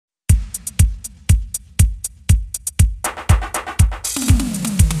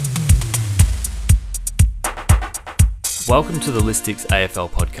Welcome to the Listix AFL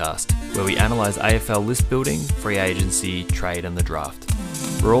podcast, where we analyse AFL list building, free agency, trade and the draft.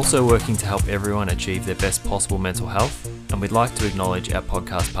 We're also working to help everyone achieve their best possible mental health, and we'd like to acknowledge our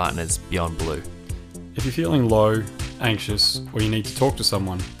podcast partners, Beyond Blue. If you're feeling low, anxious, or you need to talk to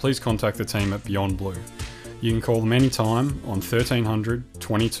someone, please contact the team at Beyond Blue. You can call them anytime on 1300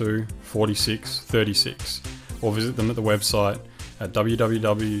 22 46 36 or visit them at the website at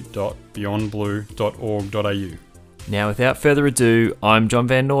www.beyondblue.org.au. Now, without further ado, I'm John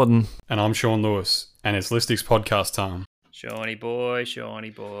Van Norden. And I'm Sean Lewis, and it's Listix podcast time. Shawnee boy,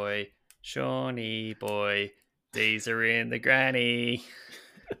 these are in the granny.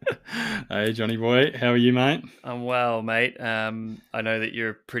 Hey, Johnny boy, how are you, mate? I'm well, mate. I know that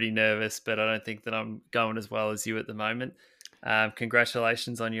you're pretty nervous, but I don't think that I'm going as well as you at the moment.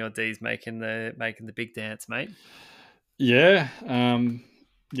 Congratulations on your D's making the big dance, mate. Yeah,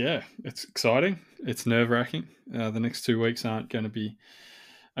 it's exciting. It's nerve-wracking. The next 2 weeks are going to be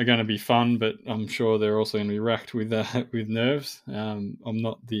fun, but I'm sure they're also going to be racked with nerves. I'm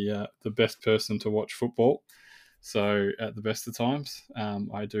not the best person to watch football, so at the best of times,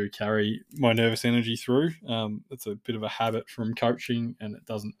 I do carry my nervous energy through. It's a bit of a habit from coaching, and it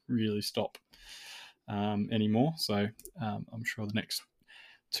doesn't really stop anymore. So I'm sure the next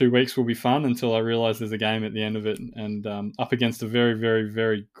 2 weeks will be fun until I realise there's a game at the end of it, and up against a very, very,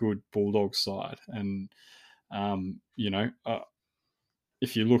 very good Bulldogs side. And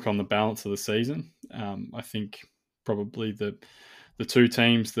if you look on the balance of the season, I think probably the two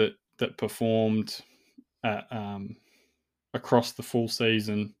teams that performed across the full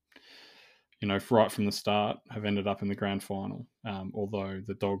season, right from the start, have ended up in the grand final. Although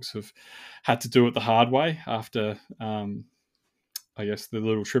the Dogs have had to do it the hard way after, I guess, the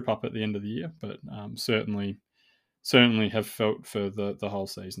little trip up at the end of the year, but certainly have felt for the whole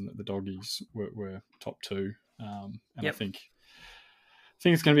season that the Doggies were top two, and yep. I think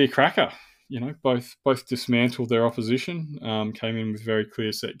it's going to be a cracker. Both dismantled their opposition, came in with very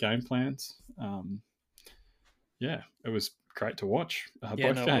clear set game plans. It was great to watch both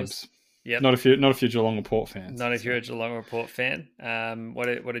games. Yep. Not if you're Geelong or Port fans. Not if you're a Geelong or Port fan. What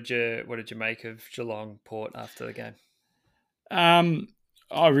did you make of Geelong Port after the game?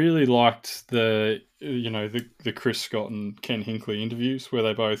 I really liked the Chris Scott and Ken Hinkley interviews where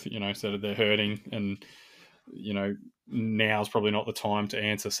they both said they're hurting, and now's probably not the time to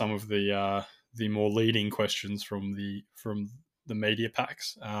answer some of the more leading questions from the media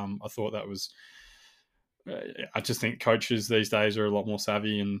packs. I thought that was. I just think coaches these days are a lot more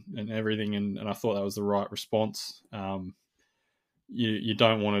savvy and everything, and I thought that was the right response. You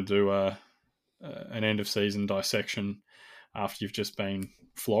don't want to do an end of season dissection after you've just been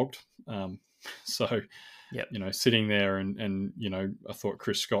flogged. So, yep. Sitting there and I thought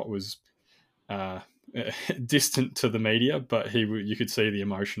Chris Scott was distant to the media, but you could see the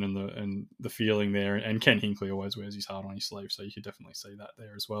emotion and the feeling there. And Ken Hinkley always wears his heart on his sleeve, so you could definitely see that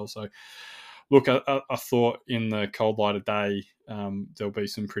there as well. So, look, I thought in the cold light of day, there'll be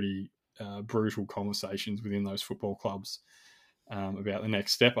some pretty brutal conversations within those football clubs about the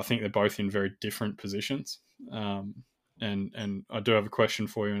next step. I think they're both in very different positions. And I do have a question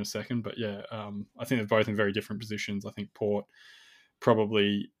for you in a second, but I think they're both in very different positions. I think Port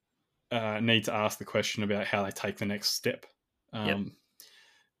probably need to ask the question about how they take the next step.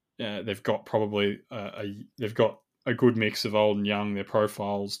 They've got probably they've got a good mix of old and young. Their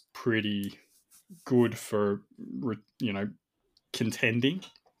profile's pretty good for contending.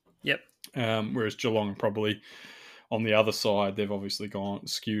 Yep. Whereas Geelong probably on the other side, they've obviously gone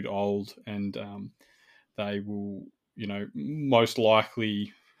skewed old, and they will. Most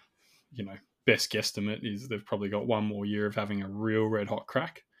likely, best guesstimate is they've probably got one more year of having a real red hot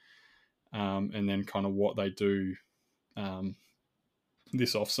crack. And then kind of what they do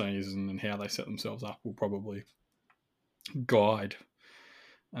this off season and how they set themselves up will probably guide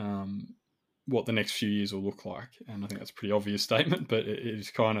what the next few years will look like. And I think that's a pretty obvious statement, but it is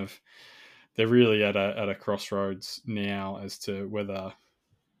kind of, they're really at a crossroads now as to whether,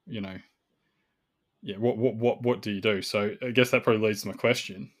 what do you do? So I guess that probably leads to my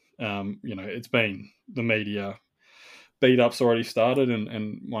question. It's been the media beat up's already started,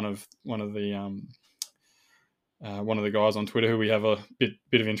 and one of the guys on Twitter who we have a bit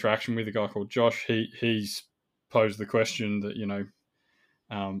of interaction with, a guy called Josh, he's posed the question that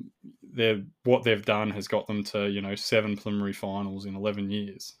what they've done has got them to 7 preliminary finals in 11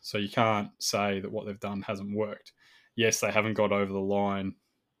 years. So you can't say that what they've done hasn't worked. Yes, they haven't got over the line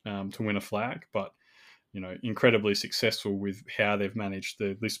to win a flag, but incredibly successful with how they've managed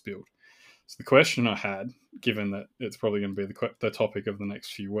the list build. So the question I had, given that it's probably going to be the topic of the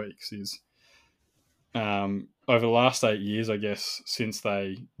next few weeks, is I over the last 8 years, I guess, since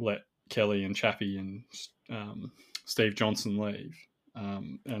they let Kelly and Chappie and Steve Johnson leave,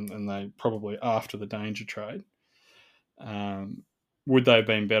 and they probably after the Danger trade, would they have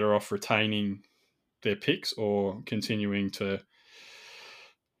been better off retaining their picks or continuing to?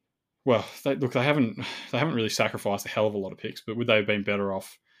 Well, they haven't really sacrificed a hell of a lot of picks, but would they have been better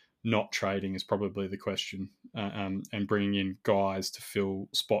off not trading? Is probably the question, and bringing in guys to fill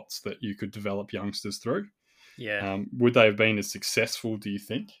spots that you could develop youngsters through. Yeah. Would they have been as successful, do you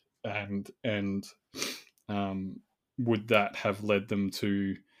think? And would that have led them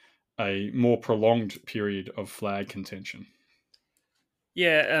to a more prolonged period of flag contention?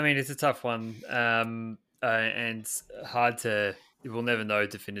 Yeah, I mean, it's a tough one, and hard to. We'll never know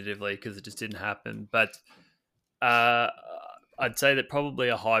definitively because it just didn't happen. But I'd say that probably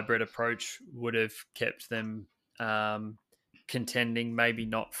a hybrid approach would have kept them contending. Maybe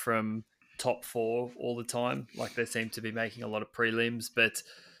not from top four all the time, like they seem to be making a lot of prelims, but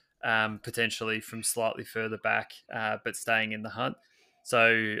potentially from slightly further back, but staying in the hunt.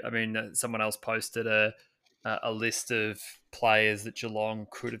 So, I mean, someone else posted a list of players that Geelong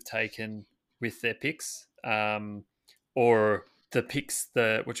could have taken with their picks, or the picks,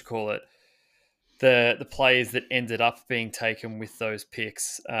 the players that ended up being taken with those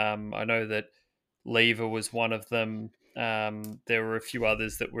picks. I know that Lever was one of them. There were a few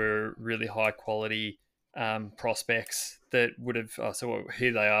others that were really high quality prospects that would have. Oh, so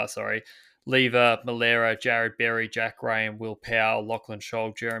here they are. Sorry. Lever, Malera, Jared Berry, Jack Gray, and Will Powell, Lachlan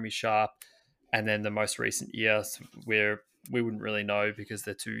Scholl, Jeremy Sharp, and then the most recent year where we wouldn't really know because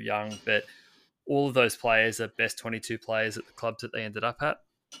they're too young, but all of those players are best 22 players at the clubs that they ended up at.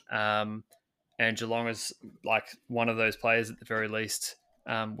 And Geelong is like one of those players at the very least.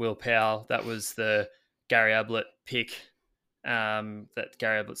 Will Powell, that was the Gary Ablett pick. That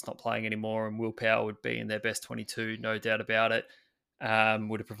Gary Ablett's not playing anymore, and Will Powell would be in their best 22, no doubt about it.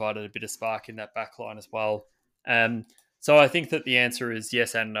 Would have provided a bit of spark in that back line as well. So I think that the answer is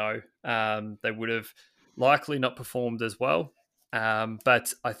yes and no. They would have likely not performed as well.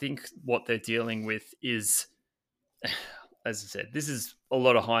 But I think what they're dealing with is, as I said, this is a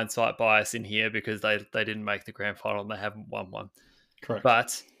lot of hindsight bias in here because they didn't make the grand final and they haven't won one. Correct.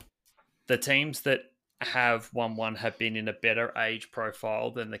 But the teams that have won one have been in a better age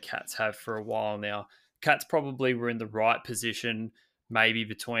profile than the Cats have for a while now. Cats probably were in the right position maybe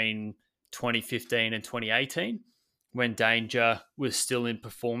between 2015 and 2018 when Danger was still in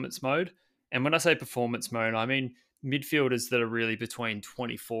performance mode. And when I say performance mode, I mean midfielders that are really between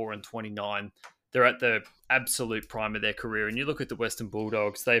 24 and 29. They're at the absolute prime of their career. And you look at the Western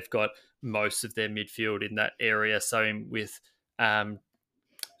Bulldogs, they've got most of their midfield in that area. Same with Melbourne.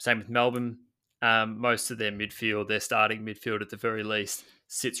 Most of their midfield, their starting midfield at the very least,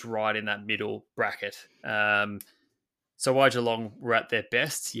 sits right in that middle bracket. So why Geelong were at their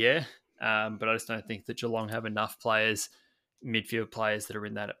best, yeah. But I just don't think that Geelong have enough players, midfield players that are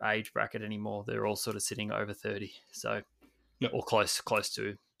in that age bracket anymore. They're all sort of sitting over 30, so or close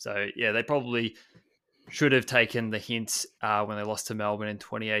to. So yeah, they probably should have taken the hint when they lost to Melbourne in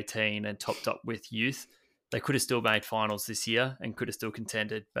 2018 and topped up with youth. They could have still made finals this year and could have still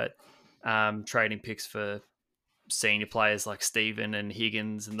contended, but trading picks for senior players like Stephen and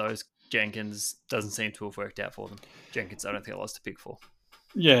Higgins and those Jenkins doesn't seem to have worked out for them. Jenkins, I don't think I lost a pick for.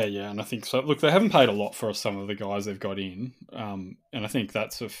 Yeah, and I think so. Look, they haven't paid a lot for some of the guys they've got in, and I think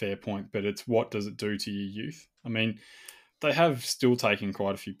that's a fair point, but it's what does it do to your youth? I mean, they have still taken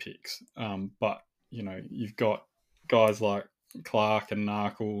quite a few picks, but, you know, you've got guys like Clark and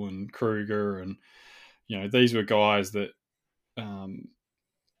Narkle and Kruger, and, you know, these were guys that,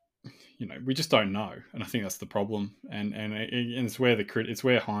 you know, we just don't know, and I think that's the problem. And it's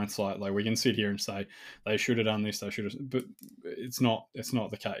where hindsight, like we can sit here and say they should have done this, they should have, but it's not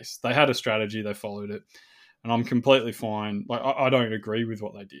the case. They had a strategy, they followed it, and I'm completely fine. Like I don't agree with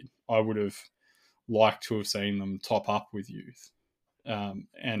what they did. I would have liked to have seen them top up with youth, and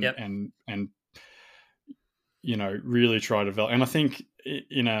you know, really try to develop. And I think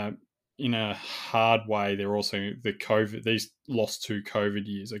in a hard way, they're also these lost 2 COVID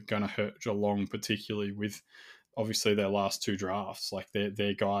years are going to hurt Geelong, particularly with obviously their last 2 drafts. Like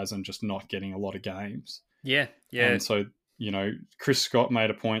their guys are just not getting a lot of games. Yeah. And so, you know, Chris Scott made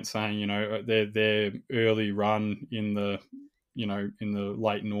a point saying, you know, their early run in the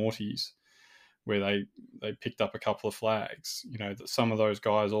late noughties where they picked up a couple of flags, you know, that some of those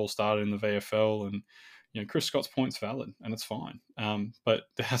guys all started in the VFL, and you know, Chris Scott's point's valid and it's fine. But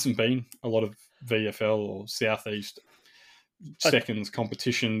there hasn't been a lot of VFL or Southeast seconds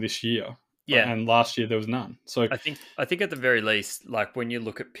competition this year. Yeah. and last year there was none. So I think at the very least, like when you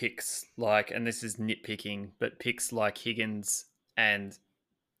look at picks, like, and this is nitpicking, but picks like Higgins and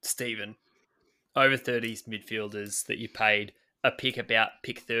Steven, over 30s midfielders that you paid a pick about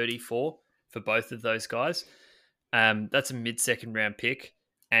pick 30 for both of those guys. That's a mid-second round pick,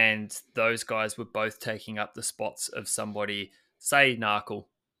 and those guys were both taking up the spots of somebody, say Narkle.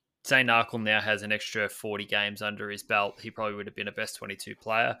 Say Narkle now has an extra 40 games under his belt. He probably would have been a best 22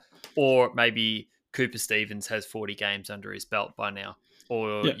 player. Or maybe Cooper Stevens has 40 games under his belt by now.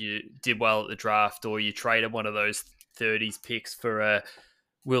 Or yeah, you did well at the draft, or you traded one of those 30s picks for a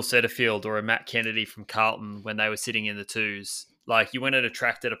Will Setterfield or a Matt Kennedy from Carlton when they were sitting in the twos. Like, you went and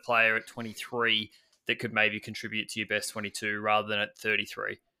attracted a player at 23 that could maybe contribute to your best 22 rather than at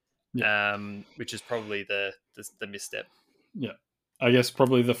 33, yeah, which is probably the misstep. yeah. I guess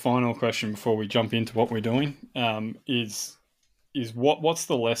probably the final question before we jump into what we're doing is what's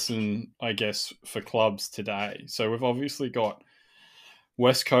the lesson, I guess, for clubs today? So we've obviously got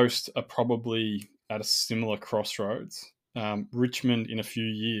West Coast are probably at a similar crossroads. Richmond in a few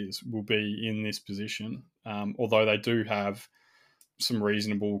years will be in this position, although they do have some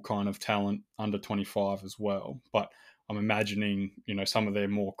reasonable kind of talent under 25 as well. But I'm imagining, some of their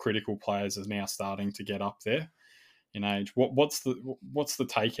more critical players are now starting to get up there in age. What's the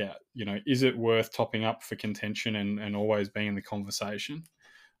takeout? Is it worth topping up for contention and always being in the conversation,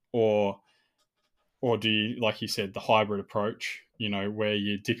 or do you, like you said, the hybrid approach? Where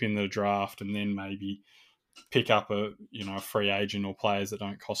you dip in the draft and then maybe pick up a free agent or players that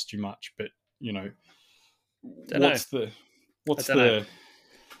don't cost you much, but Don't know. what's I don't know. the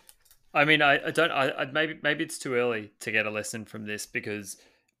I mean, I don't. Maybe it's too early to get a lesson from this, because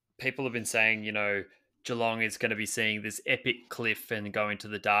people have been saying, Geelong is going to be seeing this epic cliff and go into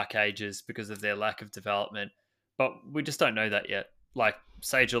the dark ages because of their lack of development. But we just don't know that yet. Like,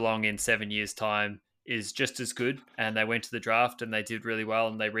 say Geelong in 7 years' time is just as good, and they went to the draft and they did really well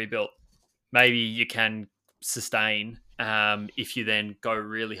and they rebuilt. Maybe you can sustain if you then go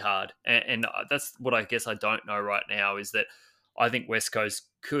really hard. And that's what I guess I don't know right now, is that I think West Coast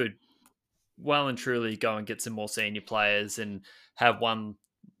could well and truly go and get some more senior players and have one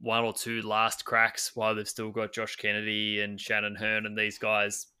or two last cracks while they've still got Josh Kennedy and Shannon Hearn and these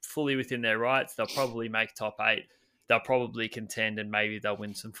guys fully within their rights. They'll probably make top 8. They'll probably contend, and maybe they'll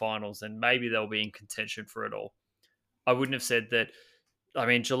win some finals, and maybe they'll be in contention for it all. I wouldn't have said that. I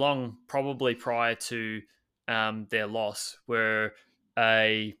mean, Geelong probably prior to their loss were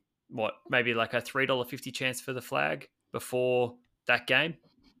maybe like a $3.50 chance for the flag before that game.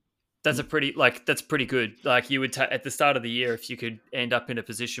 That's pretty good. Like, you would at the start of the year, if you could end up in a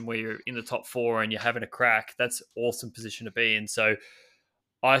position where you're in the top 4 and you're having a crack, that's awesome position to be in. So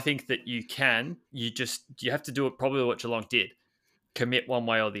I think that you have to do it probably what Geelong did, commit one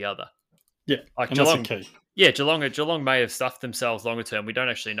way or the other. yeah, Like and Geelong, that's the key. yeah, Geelong may have stuffed themselves longer term. We don't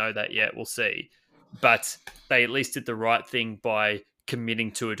actually know that yet. We'll see, but they at least did the right thing by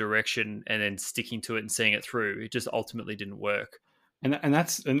committing to a direction and then sticking to it and seeing it through. It just ultimately didn't work. And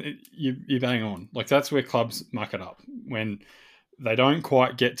you bang on. Like, that's where clubs muck it up, when they don't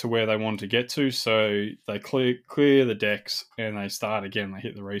quite get to where they want to get to, so they clear the decks and they start again. They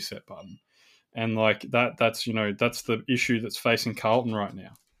hit the reset button, and like that's the issue that's facing Carlton right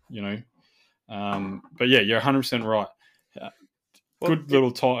now. But yeah, you're 100% right. Good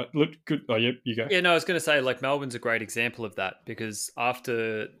little tie. Look good. Oh, yep, you go. Yeah, no, I was going to say, like, Melbourne's a great example of that, because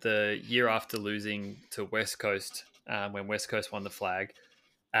after the year after losing to West Coast, when West Coast won the flag,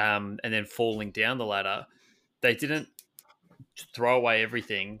 and then falling down the ladder, they didn't throw away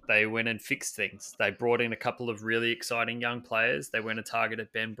everything. They went and fixed things. They brought in a couple of really exciting young players. They went and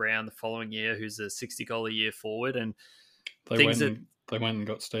targeted Ben Brown the following year, who's a 60-goal a year forward, and They went and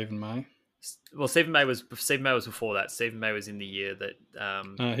got Stephen May. Well, Stephen May was before that. Stephen May was in the year that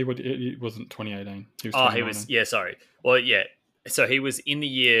he wasn't 2018. He was. Yeah, sorry. Well, yeah. So he was in the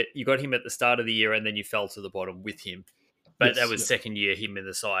year. You got him at the start of the year, and then you fell to the bottom with him. But Yes, that was second year him in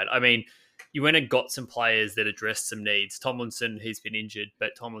the side. I mean, you went and got some players that addressed some needs. Tomlinson, he's been injured,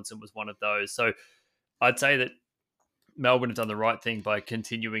 but Tomlinson was one of those. So I'd say that Melbourne have done the right thing by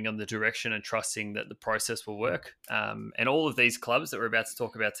continuing on the direction and trusting that the process will work. And all of these clubs that we're about to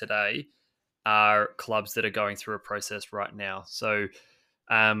talk about today are clubs that are going through a process right now. So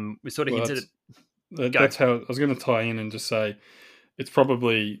we sort of hinted at... That's how I was going to tie in and just say it's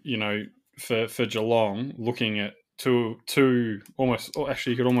probably, for Geelong, looking at two almost, or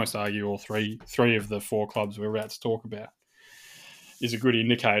actually you could almost argue all three of the 4 clubs we're about to talk about, is a good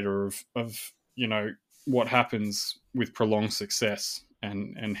indicator of what happens with prolonged success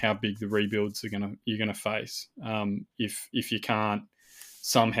and how big the rebuilds you're gonna face. If you can't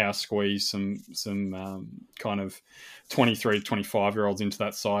somehow squeeze some kind of 23 to 25-year-olds into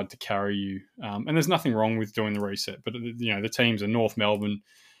that side to carry you. And there's nothing wrong with doing the reset, but the teams in North Melbourne,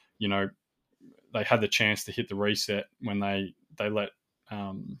 they had the chance to hit the reset when they let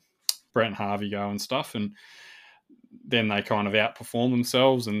Brent Harvey go and stuff, and then they kind of outperform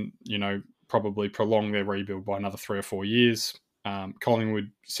themselves and probably prolong their rebuild by another 3 or 4 years.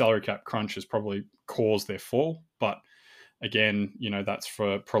 Collingwood salary cap crunch has probably caused their fall, but again, that's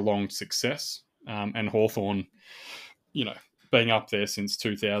for prolonged success. And Hawthorn, being up there since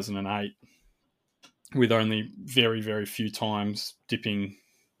 2008 with only very, very few times dipping,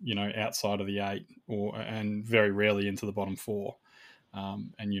 outside of the 8 and very rarely into the bottom 4.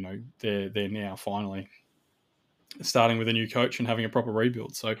 And, they're now finally starting with a new coach and having a proper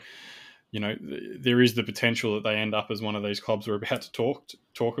rebuild. So, there is the potential that they end up as one of these clubs we're about to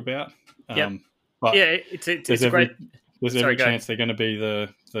talk about. Yep. But yeah, it's every chance they're going to be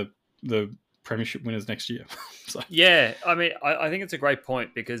the premiership winners next year. So. Yeah, I mean, I think it's a great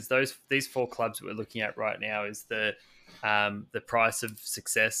point because these 4 clubs that we're looking at right now is the price of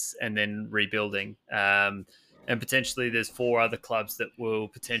success and then rebuilding. And potentially there's 4 other clubs that will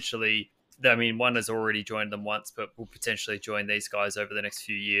potentially, I mean, one has already joined them once, but will potentially join these guys over the next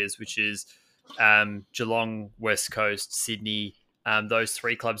few years, which is Geelong, West Coast, Sydney, those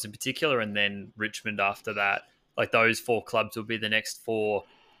 3 clubs in particular, and then Richmond after that. Like those 4 clubs will be the next 4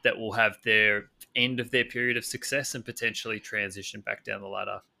 that will have their end of their period of success and potentially transition back down the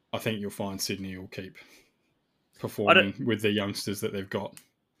ladder. I think you'll find Sydney will keep performing with the youngsters that they've got.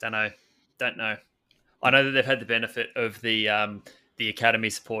 Don't know. I know that they've had the benefit of the academy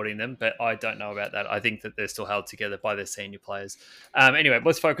supporting them, but I don't know about that. I think that they're still held together by their senior players. Anyway,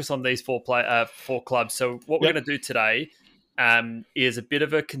 let's focus on these 4 clubs. So what we're going to do today is a bit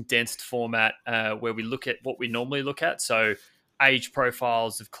of a condensed format where we look at what we normally look at. So age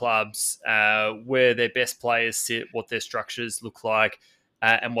profiles of clubs, where their best players sit, what their structures look like,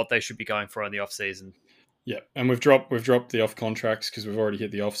 and what they should be going for in the off season. Yeah, and we've dropped the off contracts because we've already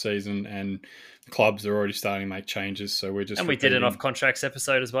hit the off season, and clubs are already starting to make changes. So we're just we did an off contracts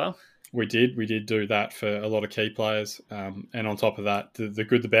episode as well. We did do that for a lot of key players, and on top of that, the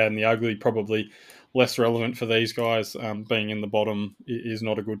good, the bad, and the ugly. Probably less relevant for these guys. Being in the bottom is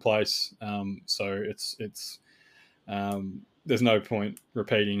not a good place. So it's there's no point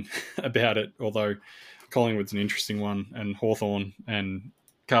repeating about it. Although Collingwood's an interesting one, and Hawthorn and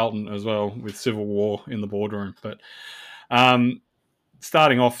Carlton as well, with civil war in the boardroom. But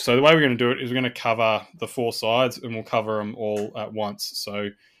starting off, so the way we're going to do it is we're going to cover the 4 sides, and we'll cover them all at once. So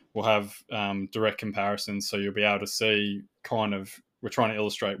we'll have direct comparisons, so you'll be able to see kind of, we're trying to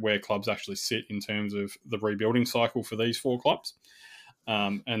illustrate where clubs actually sit in terms of the rebuilding cycle for these 4 clubs.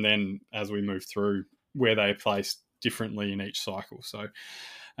 And then as we move through, where they place differently in each cycle. So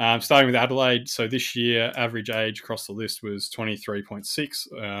starting with Adelaide, so this year average age across the list was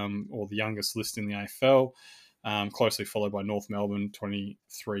 23.6, or the youngest list in the AFL, closely followed by North Melbourne,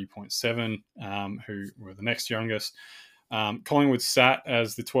 23.7, who were the next youngest. Collingwood sat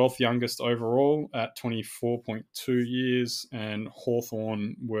as the 12th youngest overall at 24.2 years, and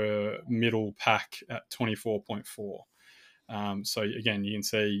Hawthorn were middle pack at 24.4. So again, you can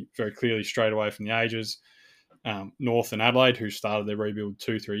see very clearly straight away from the ages, North and Adelaide, who started their rebuild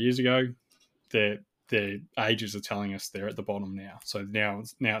 2-3 years ago, their ages are telling us they're at the bottom now. So now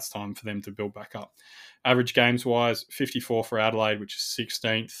it's time for them to build back up. Average games wise, 54 for Adelaide, which is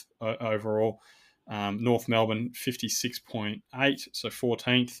 16th overall. North Melbourne 56.8, so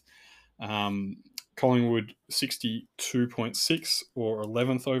 14th. Collingwood 62.6, or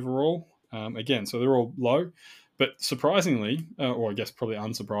 11th overall. Again, so they're all low, but surprisingly, or I guess probably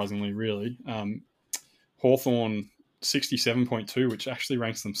unsurprisingly, really, Hawthorn 67.2, which actually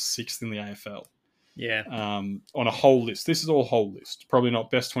ranks them 6th in the AFL. Yeah. On a whole list. This is all whole list. Probably not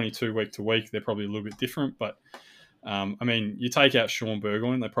best 22 week to week. They're probably a little bit different, but I mean, you take out Sean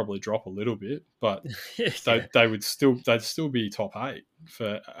Burgoyne, they probably drop a little bit, but they'd still be top 8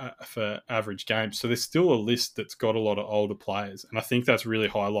 for average games. So there's still a list that's got a lot of older players, and I think that's really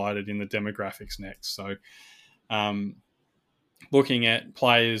highlighted in the demographics next. So, looking at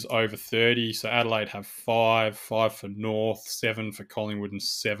players over 30, so Adelaide have 5 for North, 7 for Collingwood, and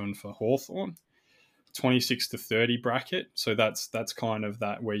 7 for Hawthorn. 26 to 30 bracket. So that's kind of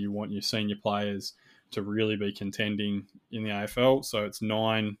that where you want your senior players to really be contending in the AFL. So it's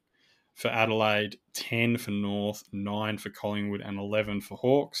 9 for Adelaide, 10 for North, 9 for Collingwood, and 11 for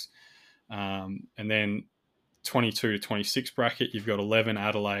Hawks. And then 22 to 26 bracket, you've got 11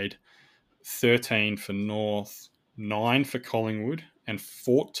 Adelaide, 13 for North, 9 for Collingwood, and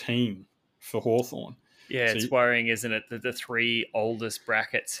 14 for Hawthorn. Yeah, So it's worrying, isn't it, that the three oldest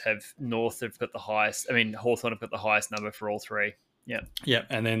brackets have got the highest. I mean, Hawthorn have got the highest number for all three. Yeah. yeah,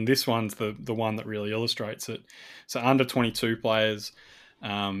 and then this one's the one that really illustrates it. So under 22 players,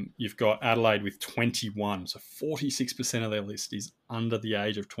 you've got Adelaide with 21. So 46% of their list is under the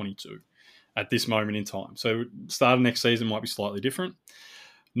age of 22 at this moment in time. So start of next season might be slightly different.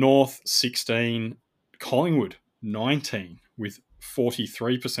 North 16, Collingwood 19 with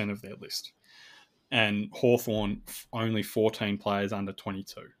 43% of their list, and Hawthorn only 14 players under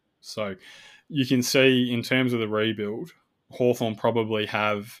 22. So you can see in terms of the rebuild, Hawthorn probably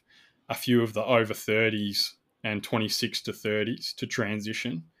have a few of the over 30s and 26 to 30s to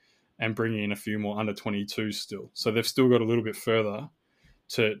transition and bring in a few more under 22s still. So they've still got a little bit further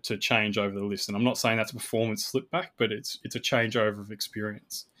to change over the list. And I'm not saying that's a performance slip back, but it's a changeover of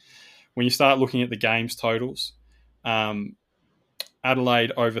experience. When you start looking at the games totals,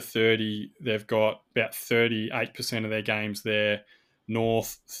 Adelaide over 30, they've got about 38% of their games there.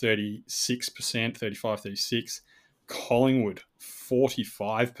 North 36%, 35, 36. Collingwood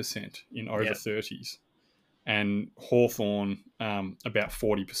 45% in over 30s. And Hawthorn about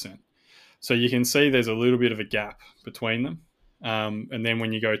 40%. So you can see there's a little bit of a gap between them. And then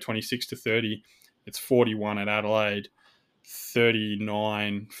when you go 26 to 30, it's 41 at Adelaide,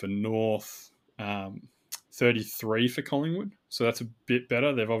 39 for North, 33 for Collingwood. So that's a bit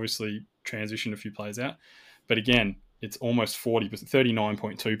better. They've obviously transitioned a few players out. But again, it's almost 40%,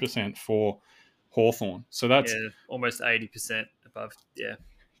 39.2% for Hawthorn. So that's almost 80% above. Yeah.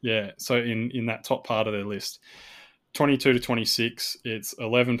 Yeah. So in that top part of their list, 22 to 26, it's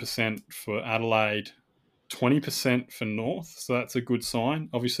 11% for Adelaide, 20% for North. So that's a good sign.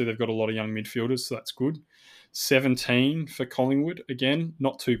 Obviously, they've got a lot of young midfielders, so that's good. 17 for Collingwood, again,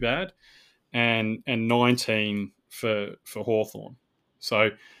 not too bad. And 19 for Hawthorn.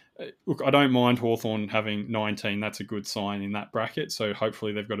 So, look, I don't mind Hawthorn having 19. That's a good sign in that bracket. So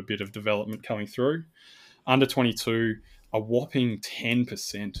hopefully they've got a bit of development coming through. Under 22, a whopping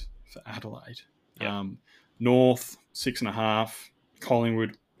 10% for Adelaide. Yep. North, 6.5.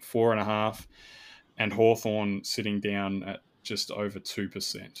 Collingwood, 4.5. And Hawthorn sitting down at just over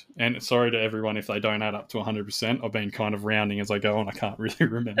 2%. And sorry to everyone if they don't add up to 100%. I've been kind of rounding as I go on. I can't really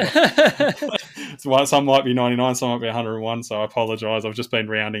remember. So some might be 99, some might be 101. So I apologise. I've just been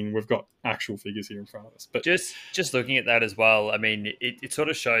rounding. We've got actual figures here in front of us. But just looking at that as well, I mean, it sort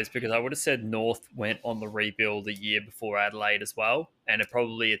of shows, because I would have said North went on the rebuild a year before Adelaide as well, and it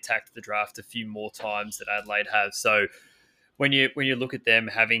probably attacked the draft a few more times than Adelaide have. So when you look at them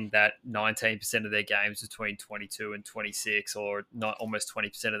having that 19% of their games between 22 and 26, or not almost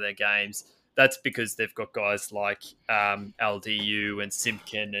 20% of their games, that's because they've got guys like LDU and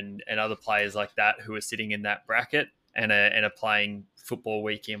Simpkin and other players like that who are sitting in that bracket and are playing football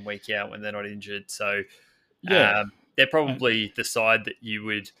week in, week out when they're not injured. So they're probably the side that you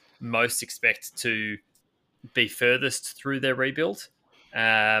would most expect to be furthest through their rebuild.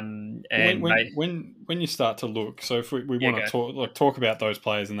 And when you start to look, so if we want to talk about those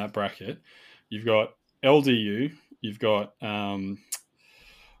players in that bracket, you've got LDU, you've got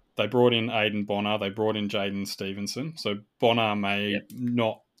they brought in Aiden Bonner, they brought in Jaden Stevenson. So Bonner may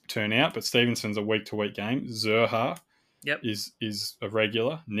not turn out, but Stevenson's a week to week game. Zurha is a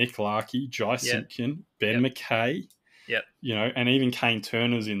regular. Nick Larkey, Jai Simpkin, Ben McKay. Yep. You know, and even Kane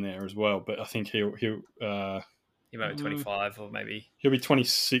Turner's in there as well, but I think he might be 25 or maybe... He'll be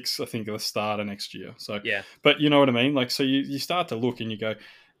 26, I think, at the start of next year. So, yeah. But you know what I mean? Like, so you start to look and you go,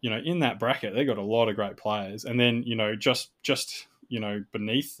 you know, in that bracket, they've got a lot of great players. And then, you know, just you know,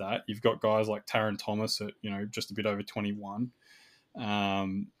 beneath that, you've got guys like Taron Thomas at, you know, just a bit over 21.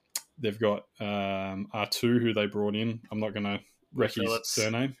 They've got R2, who they brought in. I'm not going to wreck his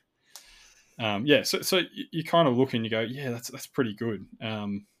surname. So you kind of look and you go, yeah, that's pretty good.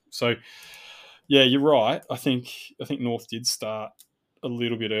 Yeah, you're right. I think North did start a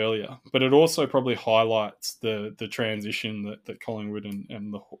little bit earlier, but it also probably highlights the transition that Collingwood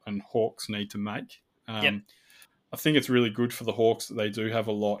and Hawks need to make. I think it's really good for the Hawks that they do have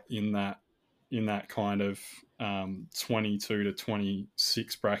a lot in that kind of 22 to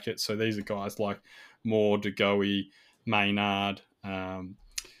 26 bracket. So these are guys like Moore, DeGoey, Maynard.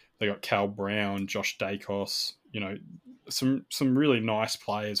 They got Cal Brown, Josh Dacos. You know, some really nice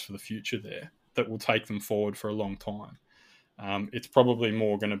players for the future there that will take them forward for a long time. It's probably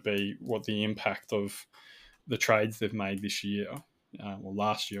more going to be what the impact of the trades they've made this year, or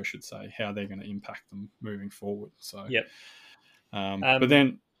last year, I should say, how they're going to impact them moving forward. So, but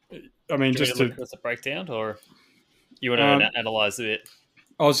then, I mean, just to... What's the breakdown, or you want to analyse a bit?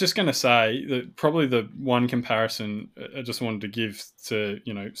 I was just going to say that probably the one comparison I just wanted to give to,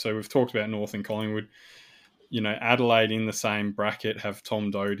 you know, so we've talked about North and Collingwood. Adelaide in the same bracket have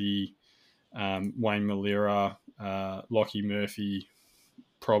Tom Doty, Wayne Malira, Lockie Murphy,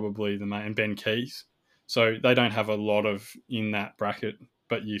 probably the main, and Ben Keys. So they don't have a lot of in that bracket,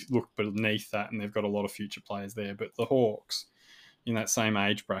 but you look beneath that and they've got a lot of future players there. But the Hawks in that same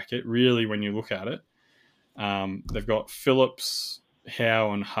age bracket, really, when you look at it, they've got Phillips,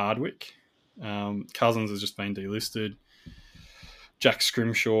 Howe, and Hardwick. Cousins has just been delisted. Jack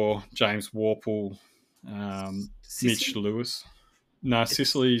Scrimshaw, James Warple, Mitch Lewis. No,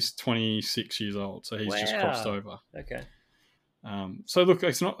 Sicily's 26 years old, so he's just crossed over. Okay. So look,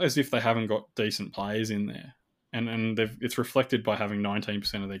 it's not as if they haven't got decent players in there, and it's reflected by having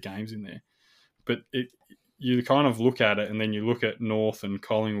 19% of their games in there. But you kind of look at it, and then you look at North and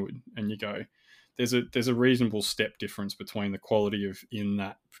Collingwood, and you go, there's a reasonable step difference between the quality of in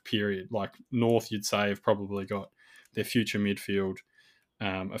that period. Like North, you'd say, have probably got their future midfield,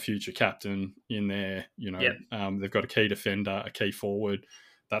 a future captain in there. They've got a key defender, a key forward,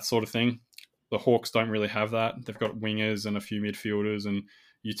 that sort of thing. The Hawks don't really have that. They've got wingers and a few midfielders and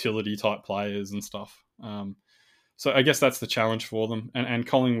utility type players and stuff. So I guess that's the challenge for them. And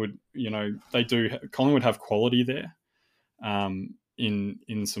Collingwood, Collingwood have quality there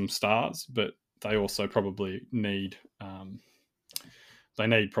in some stars, but they also probably need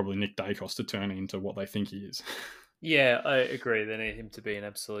probably Nick Dacos to turn into what they think he is. Yeah, I agree. They need him to be an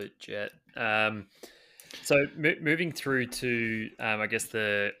absolute jet. So moving through to, I guess,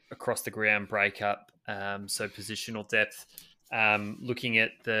 the across the ground breakup, so positional depth, looking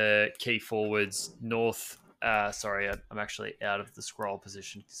at the key forwards, North, sorry, I'm actually out of the scroll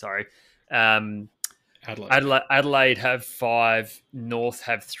position, sorry. Adelaide have 5, North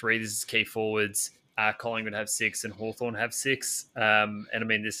have 3, this is key forwards, Collingwood have 6, and Hawthorn have 6. And I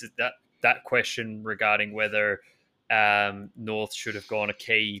mean, this is that question regarding whether North should have gone a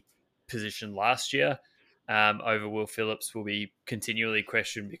key position last year over Will Phillips will be continually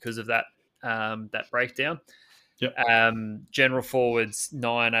questioned because of that breakdown. Yep. General forwards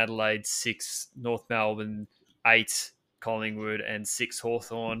 9 Adelaide, 6 North Melbourne, 8 Collingwood, and 6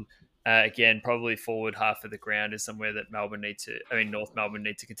 Hawthorn. Again, probably forward half of the ground is somewhere that North Melbourne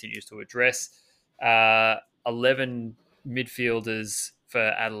need to continue to address. 11 midfielders for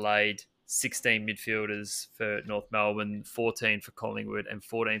Adelaide, 16 midfielders for North Melbourne, 14 for Collingwood, and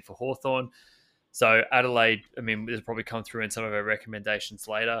 14 for Hawthorn. So Adelaide, I mean, this will probably come through in some of our recommendations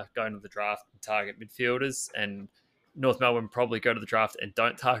later, going to the draft and target midfielders, and North Melbourne probably go to the draft and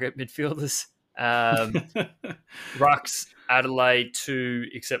don't target midfielders. Rucks, Adelaide 2,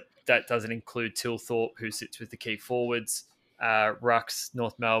 except that doesn't include Tilthorpe, who sits with the key forwards. Rucks,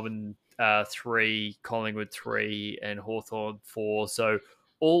 North Melbourne 3, Collingwood 3, and Hawthorn 4. So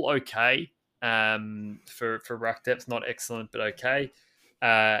all okay for ruck depth, not excellent, but okay.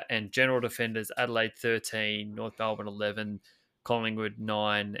 And general defenders, Adelaide 13, North Melbourne 11, Collingwood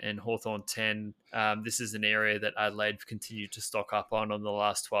 9, and Hawthorn 10. This is an area that Adelaide have continued to stock up on the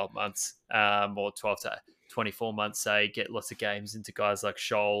last 12 months, or 12 to 24 months, say, get lots of games into guys like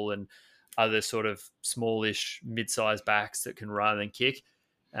Scholl and other sort of smallish, mid-sized backs that can run and kick.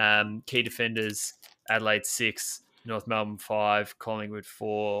 Key defenders, Adelaide 6, North Melbourne 5, Collingwood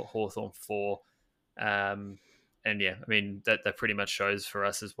 4, Hawthorn 4. And yeah, I mean, that pretty much shows for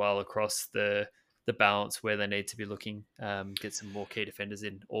us as well across the balance where they need to be looking, get some more key defenders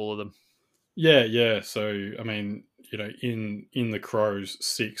in, all of them. Yeah. So, I mean, in the Crows,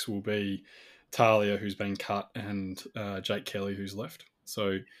 6 will be Talia, who's been cut, and Jake Kelly, who's left.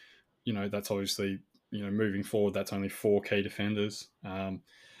 So, that's obviously, moving forward, that's only 4 key defenders.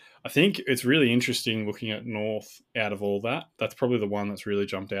 I think it's really interesting looking at North out of all that. That's probably the one that's really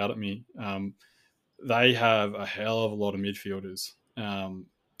jumped out at me. They have a hell of a lot of midfielders.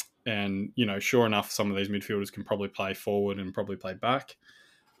 And, sure enough, some of these midfielders can probably play forward and probably play back.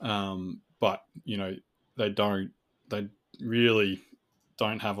 But, they really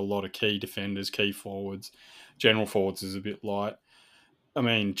don't have a lot of key defenders, key forwards. General forwards is a bit light. I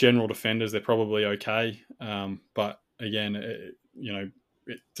mean, general defenders, they're probably okay. But again,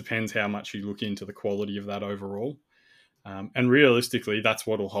 it depends how much you look into the quality of that overall. And realistically, that's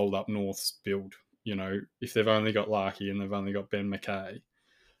what will hold up North's build. If they've only got Larkey and they've only got Ben McKay,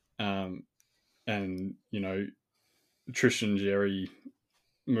 and, Tristan Jerry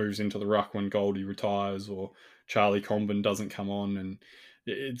moves into the ruck when Goldie retires or Charlie Comben doesn't come on, and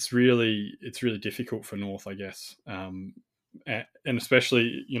it's really difficult for North, I guess. And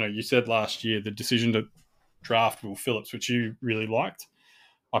especially, you said last year the decision to draft Will Phillips, which you really liked.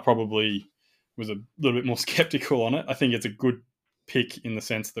 I probably was a little bit more skeptical on it. I think it's a good pick in the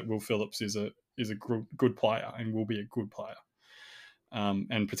sense that Will Phillips is a good player and will be a good player,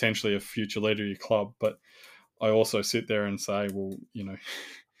 and potentially a future leader of your club. But I also sit there and say, well,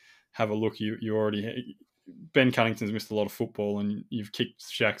 have a look. You already Ben Cunnington's missed a lot of football, and you've kicked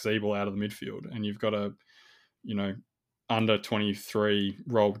Jack Zeeble out of the midfield, and you've got a under 23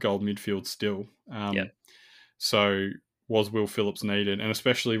 rolled gold midfield still. So was Will Phillips needed? And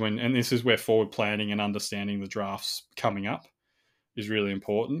especially and this is where forward planning and understanding the drafts coming up is really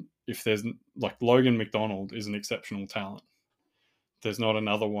important. If there's Logan McDonald is an exceptional talent. There's not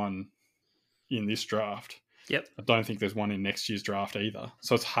another one in this draft. Yep. I don't think there's one in next year's draft either.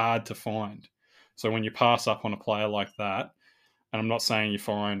 So it's hard to find. So when you pass up on a player like that, and I'm not saying you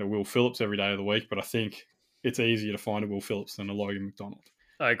find a Will Phillips every day of the week, but I think it's easier to find a Will Phillips than a Logan McDonald.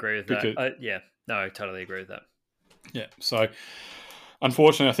 I agree with that. I totally agree with that. Yeah. So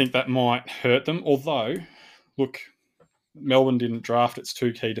unfortunately, I think that might hurt them. Although, look, Melbourne didn't draft its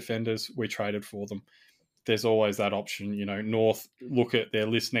 2 key defenders. We traded for them. There's always that option. North look at their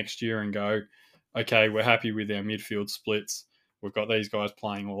list next year and go, okay, we're happy with our midfield splits. We've got these guys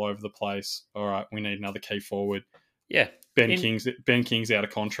playing all over the place. All right, we need another key forward. Yeah. Ben King's out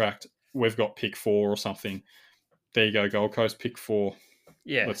of contract. We've got pick 4 or something. There you go, Gold Coast, pick 4.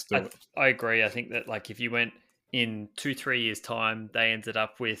 Yeah, let's do it. I agree. I think that if you went in 2-3 years' time, they ended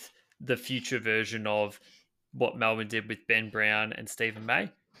up with the future version of what Melbourne did with Ben Brown and Stephen May.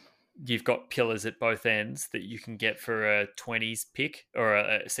 You've got pillars at both ends that you can get for a 20s pick,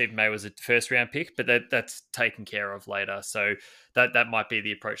 or Stephen May was a first round pick, but that's taken care of later. So that might be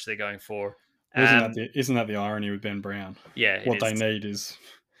the approach they're going for. Isn't that the irony with Ben Brown? Yeah. What they need is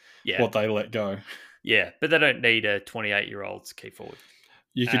what they let go. Yeah, but they don't need a 28-year-old key forward.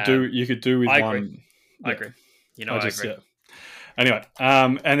 You could do with I one. Agree. I agree. I agree. Yeah. Anyway,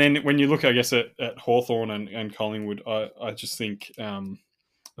 and then when you look, I guess, at Hawthorn and Collingwood, I just think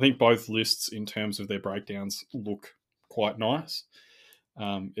I think both lists in terms of their breakdowns look quite nice.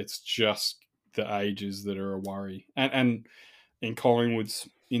 It's just the ages that are a worry. And in Collingwood's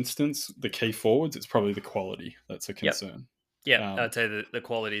instance, the key forwards, it's probably the quality that's a concern. Yeah, I'd say the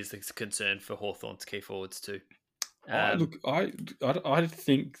quality is the concern for Hawthorn's key forwards too. Look, I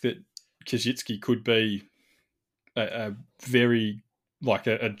think that Koschitzky could be a very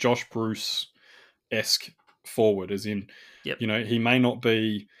a Josh Bruce-esque forward, as in, he may not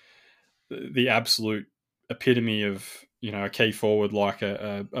be the absolute epitome of, a key forward like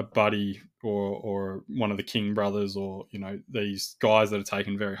a Buddy or one of the King brothers or, these guys that are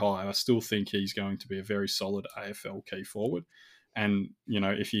taken very high. I still think he's going to be a very solid AFL key forward. And,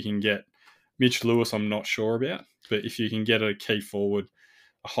 if you can get Mitch Lewis, I'm not sure about, but if you can get a key forward,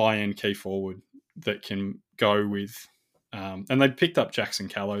 a high-end key forward that can go with, and they picked up Jackson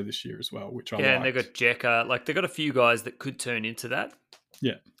Callow this year as well, which I liked. And they got Jekka. They got a few guys that could turn into that.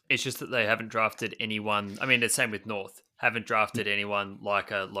 Yeah. It's just that they haven't drafted anyone. I mean, the same with North. Haven't drafted anyone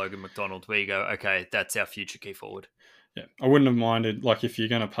like a Logan McDonald where you go, okay, that's our future key forward. Yeah. I wouldn't have minded, if you're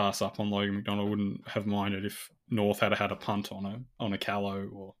going to pass up on Logan McDonald, I wouldn't have minded if North had a punt on a Callow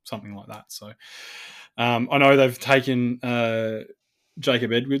or something like that. So I know they've taken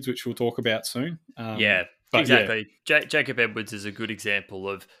Jacob Edwards, which we'll talk about soon. Exactly. Yeah. Jacob Edwards is a good example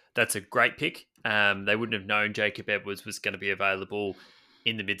of that's a great pick. They wouldn't have known Jacob Edwards was going to be available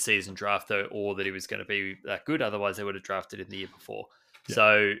in the mid-season draft, though, or that he was going to be that good. Otherwise, they would have drafted him the year before. Yeah.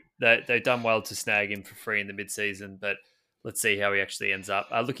 So they've done well to snag him for free in the mid-season, but let's see how he actually ends up.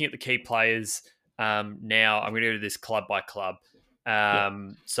 Looking at the key players now, I'm going to do this club by club.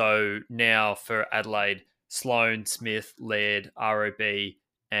 So now for Adelaide, Sloan, Smith, Laird, ROB,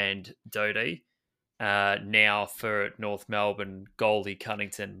 and Doty. Now for North Melbourne, Goldie,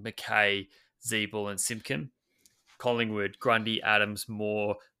 Cunnington, McKay, Zeeble, and Simpkin. Collingwood, Grundy, Adams,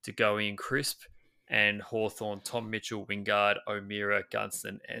 Moore, DeGoey, and Crisp. And Hawthorn, Tom Mitchell, Wingard, O'Meara,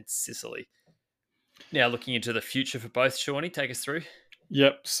 Gunston, and Sicily. Now looking into the future for both, Shawnee, take us through.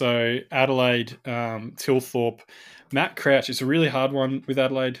 Yep, so Adelaide, Tilthorpe, Matt Crouch. It's a really hard one with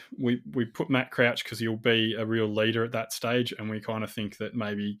Adelaide. We put Matt Crouch because he'll be a real leader at that stage, and we kind of think that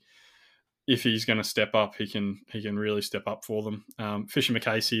maybe if he's going to step up, he can really step up for them. Fisher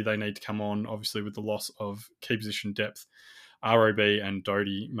McCasey, they need to come on, obviously with the loss of key position depth. ROB and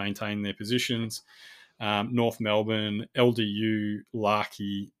Doty maintain their positions. North Melbourne, LDU,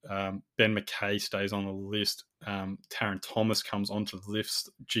 Larkey, Ben McKay stays on the list. Taron Thomas comes onto the list.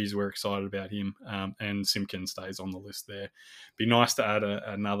 Geez, we're excited about him. And Simpkin stays on the list there. Be nice to add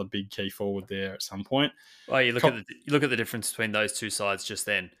another big key forward there at some point. Well, you look at the difference between those two sides just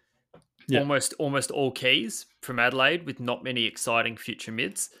then. Yeah. Almost all keys from Adelaide with not many exciting future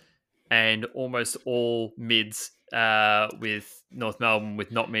mids, and almost all mids with North Melbourne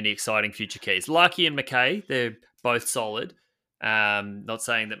with not many exciting future keys. Larkey and McKay, they're both solid. Not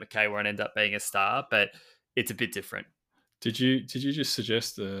saying that McKay won't end up being a star, but it's a bit different. Did you just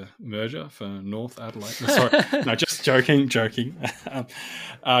suggest a merger for North Adelaide? No, sorry, no, just joking.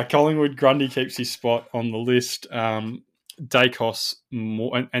 Collingwood, Grundy keeps his spot on the list. Dacos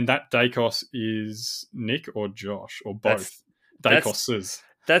more, and that Dacos is Nick or Josh or both. Dacoses.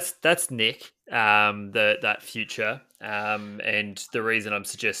 That's Nick. That future. And the reason I'm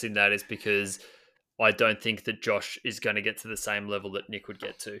suggesting that is because I don't think that Josh is going to get to the same level that Nick would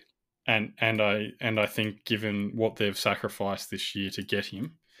get to. And I think given what they've sacrificed this year to get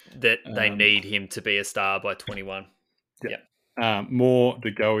him, that they need him to be a star by 21. Yeah. More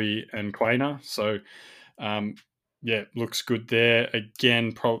DeGoey and Quainer. So, looks good there.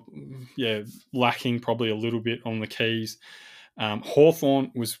 Again, lacking probably a little bit on the keys.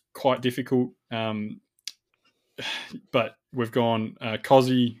 Hawthorn was quite difficult, but we've gone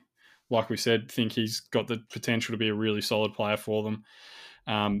Cozzy, like we said, think he's got the potential to be a really solid player for them.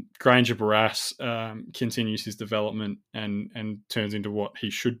 Granger Barras continues his development and turns into what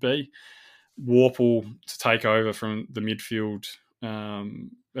he should be. Warple to take over from the midfield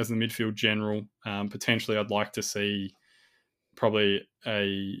as the midfield general. Potentially, I'd like to see probably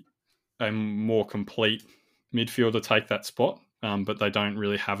a more complete midfielder take that spot, but they don't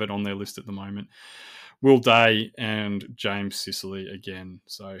really have it on their list at the moment. Will Day and James Sicily again.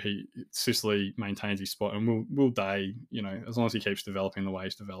 So Sicily maintains his spot, and Will Day, as long as he keeps developing the way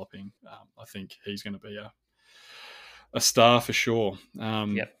he's developing, I think he's going to be a star for sure.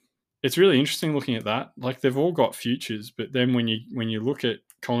 It's really interesting looking at that. Like, they've all got futures, but then when you look at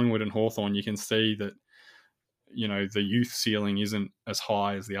Collingwood and Hawthorn, you can see that the youth ceiling isn't as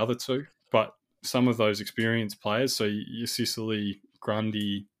high as the other two, but some of those experienced players, so your Sicily,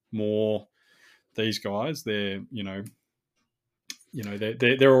 Grundy, Moore, these guys, they're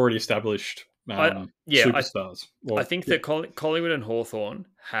they're already established superstars. I think that Collingwood and Hawthorn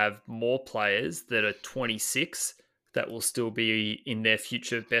have more players that are 26 that will still be in their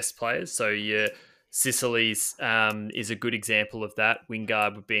future best players. So your Sicily's is a good example of that.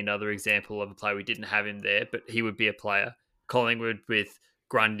 Wingard would be another example of a player. We didn't have him there, but he would be a player. Collingwood with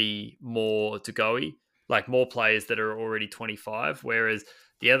Grundy, Moore, DeGoey, like more players that are already 25, whereas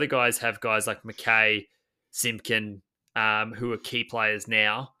the other guys have guys like McKay, Simpkin, who are key players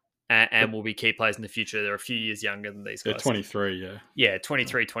now and will be key players in the future. They're a few years younger than these guys. They're 23, yeah. Yeah,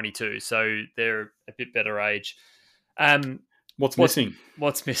 23, 22. So they're a bit better age. What's missing?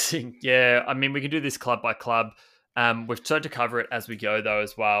 What's missing? Yeah, I mean, we can do this club by club. We've tried to cover it as we go, though,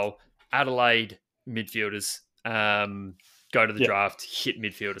 as well. Adelaide midfielders go to the draft, hit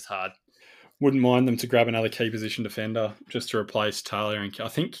midfielders hard. Wouldn't mind them to grab another key position defender just to replace Taylor. And I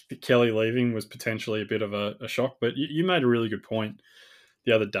think Kelly leaving was potentially a bit of a shock, but you made a really good point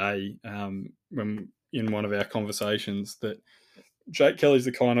the other day when in one of our conversations that Jake Kelly's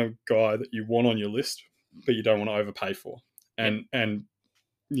the kind of guy that you want on your list, but you don't want to overpay for. And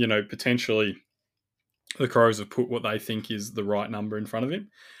potentially the Crows have put what they think is the right number in front of him.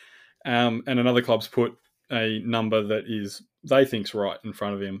 And another club's put a number that is they think's right in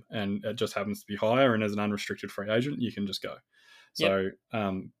front of him, and it just happens to be higher. And as an unrestricted free agent, you can just go. So,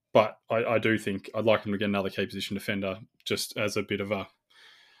 but I do think I'd like him to get another key position defender, just as a bit of a,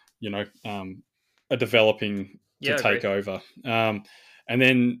 a developing to take over. And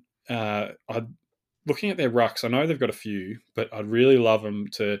then looking at their rucks, I know they've got a few, but I'd really love them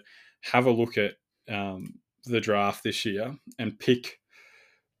to have a look at the draft this year and pick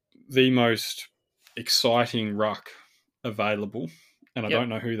the most exciting ruck available. And I don't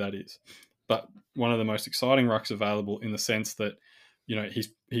know who that is, but one of the most exciting rucks available in the sense that,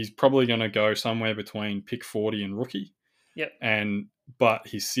 he's probably going to go somewhere between pick 40 and rookie. Yep. But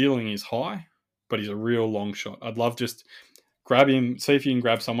his ceiling is high, but he's a real long shot. I'd love just grab him, see if you can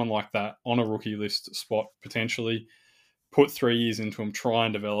grab someone like that on a rookie list spot, potentially put 3 years into him, try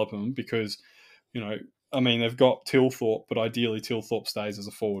and develop him because, they've got Tilthorpe, but ideally Tilthorpe stays as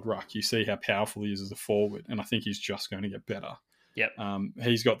a forward ruck. You see how powerful he is as a forward, and I think he's just going to get better. Yep.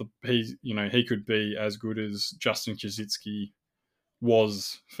 He could be as good as Justin Kosicki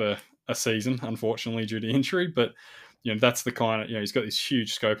was for a season, unfortunately, due to injury, but that's the kind of, he's got this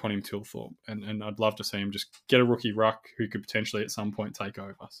huge scope on him, Tilthorpe, and I'd love to see him just get a rookie ruck who could potentially at some point take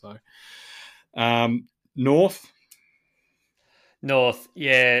over. So, North,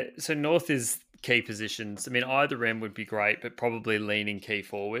 yeah. So North is key positions. I mean, either end would be great, but probably leaning key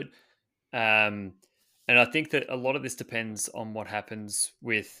forward. And I think that a lot of this depends on what happens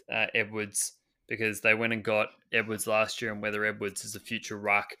with Edwards, because they went and got Edwards last year, and whether Edwards is a future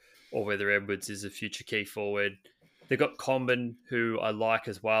ruck or whether Edwards is a future key forward. They've got Comben, who I like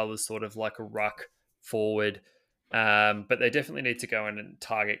as well as sort of like a ruck forward. But they definitely need to go in and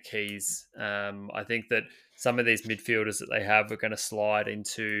target keys. I think that some of these midfielders that they have are going to slide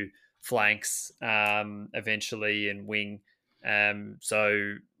into flanks eventually and wing.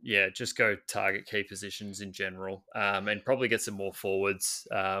 So yeah, just go target key positions in general, and probably get some more forwards.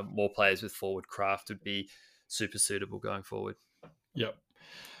 More players with forward craft would be super suitable going forward. Yep.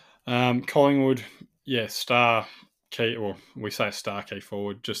 Collingwood, yeah, star key, or we say star key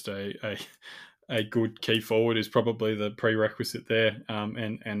forward, just a good key forward is probably the prerequisite there,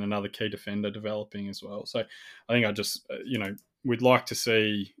 and another key defender developing as well. So I think we'd like to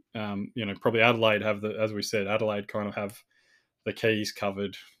see, probably Adelaide have as we said, Adelaide kind of have the keys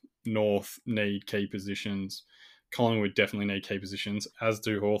covered. North need key positions. Collingwood definitely need key positions, as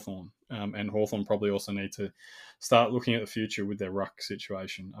do Hawthorn. And Hawthorn probably also need to start looking at the future with their ruck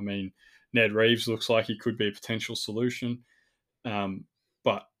situation. I mean, Ned Reeves looks like he could be a potential solution,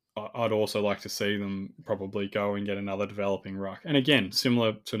 but I'd also like to see them probably go and get another developing ruck. And again,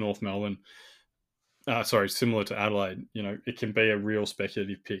 similar to North Melbourne, similar to Adelaide, it can be a real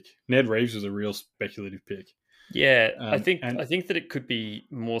speculative pick. Ned Reeves was a real speculative pick. Yeah, I think that it could be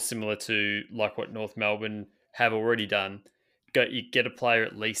more similar to like what North Melbourne have already done. You get a player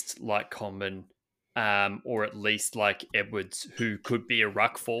at least like Comben, or at least like Edwards, who could be a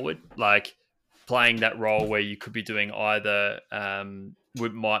ruck forward, like playing that role where you could be doing either.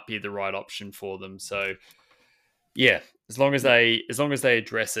 Might be the right option for them. So yeah, as long as they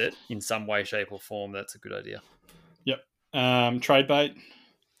address it in some way, shape, or form, that's a good idea. Yep. Trade bait.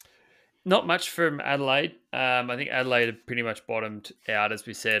 Not much from Adelaide. I think Adelaide have pretty much bottomed out, as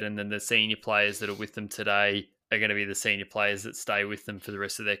we said, and then the senior players that are with them today are going to be the senior players that stay with them for the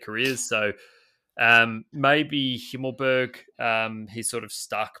rest of their careers. So maybe Himmelberg, he's sort of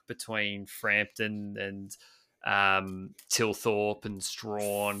stuck between Frampton and Tilthorpe and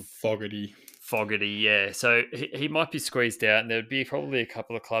Strawn. Fogarty, yeah. So he might be squeezed out, and there would be probably a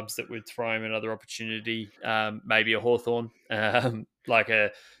couple of clubs that would throw him another opportunity. Maybe a Hawthorn, like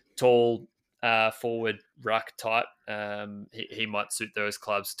a tall forward ruck type. He might suit those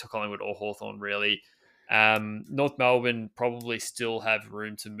clubs, to Collingwood or Hawthorn, really. North Melbourne probably still have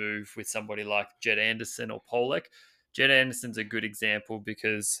room to move with somebody like Jed Anderson or Polek. Jed Anderson's a good example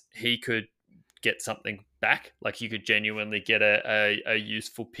because he could get something back. Like you could genuinely get a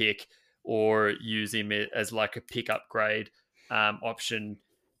useful pick or use him as like a pick upgrade option.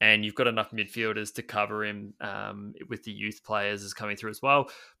 And you've got enough midfielders to cover him with the youth players as coming through as well.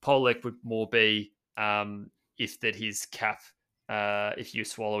 Polek would more be his cap, if you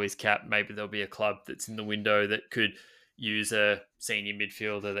swallow his cap, maybe there'll be a club that's in the window that could use a senior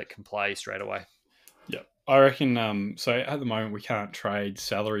midfielder that can play straight away. Yeah, I reckon. So at the moment, we can't trade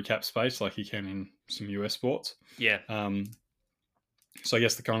salary cap space like you can in some US sports. Yeah. So I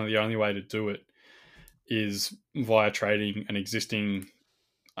guess the only way to do it is via trading an existing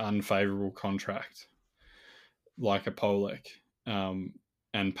unfavorable contract like a Polek,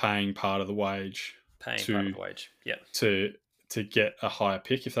 and paying part of the wage. Yeah. To get a higher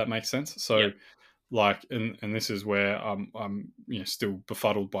pick, if that makes sense. So, yep. and this is where I'm still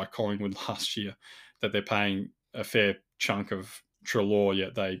befuddled by Collingwood last year that they're paying a fair chunk of Treloar,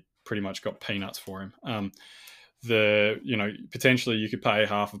 yet they pretty much got peanuts for him. Potentially you could pay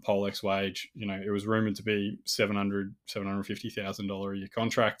half of Polek's wage. It was rumored to be $750,000 a year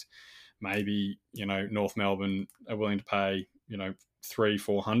contract. Maybe North Melbourne are willing to pay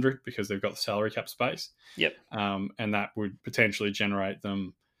 $300-400 because they've got the salary cap space. Yep. And that would potentially generate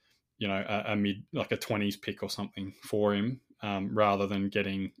them a mid, like a 20s pick or something for him, rather than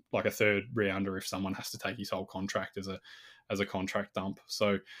getting like a third rounder if someone has to take his whole contract as a contract dump.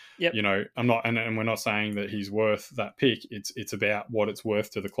 So, yep. I'm not, and we're not saying that he's worth that pick. It's about what it's worth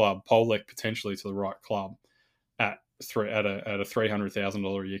to the club. Polek potentially to the right club at a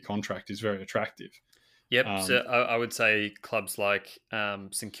 $300,000 a year contract is very attractive. Yep. So I would say clubs like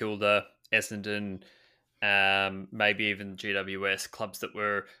St Kilda, Essendon, maybe even GWS, clubs that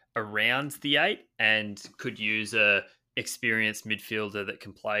were around the 8 and could use a experienced midfielder that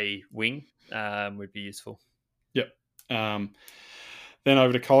can play wing, would be useful. Yep. Then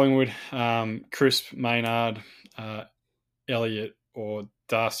over to Collingwood, Crisp, Maynard, Elliott, or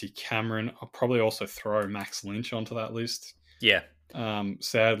Darcy Cameron. I'll probably also throw Max Lynch onto that list. Yeah.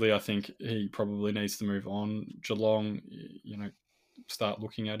 Sadly, I think he probably needs to move on. Geelong, start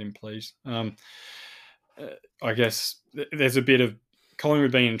looking at him, please. I guess there's a bit of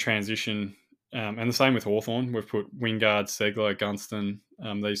Collingwood being in transition, and the same with Hawthorn. We've put Wingard, Segler, Gunston,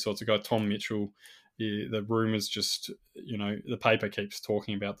 these sorts of guys. Tom Mitchell. The rumours just, the paper keeps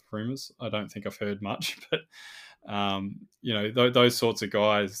talking about the rumours. I don't think I've heard much, but Those sorts of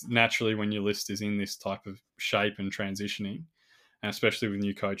guys, naturally, when your list is in this type of shape and transitioning, and especially with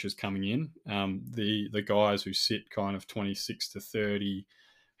new coaches coming in, the guys who sit kind of 26 to 30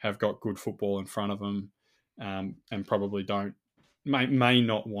 have got good football in front of them, and probably may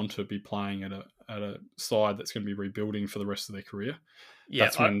not want to be playing at a side that's going to be rebuilding for the rest of their career. Yeah,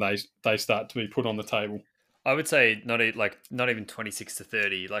 That's when they start to be put on the table. I would say not even 26 to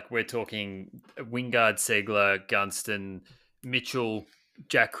 30. Like, we're talking Wingard, Segler, Gunston, Mitchell,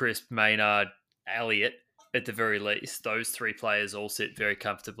 Jack Crisp, Maynard, Elliott, at the very least. Those three players all sit very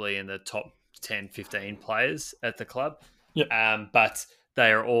comfortably in the top 10, 15 players at the club. Yep. But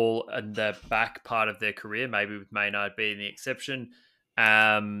they are all in the back part of their career, maybe with Maynard being the exception.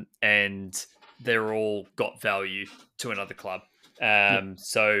 And they're all got value to another club.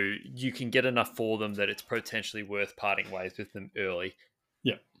 So you can get enough for them that it's potentially worth parting ways with them early.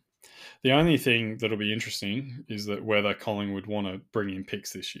 Yeah. The only thing that'll be interesting is that whether Collingwood want to bring in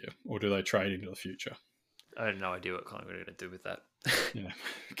picks this year, or do they trade into the future? I have no idea what Collingwood are going to do with that.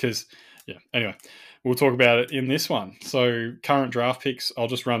 Anyway, we'll talk about it in this one. So current draft picks, I'll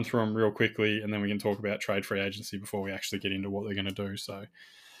just run through them real quickly, and then we can talk about trade free agency before we actually get into what they're going to do. So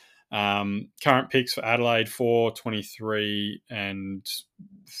current picks for Adelaide, 4, 23 and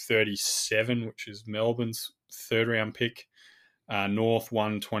 37, which is Melbourne's third round pick. North,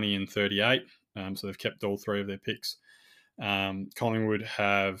 1, 20 and 38. So they've kept all three of their picks. Collingwood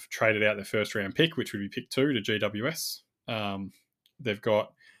have traded out their first round pick, which would be pick 2, to GWS.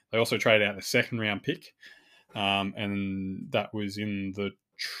 They also traded out the second round pick, and that was in the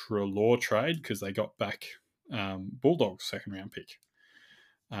Treloar trade because they got back Bulldogs' second round pick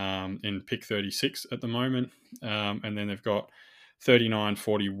in pick 36 at the moment. And then they've got 39,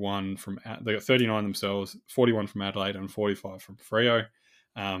 41 they got 39 themselves, 41 from Adelaide and 45 from Freo.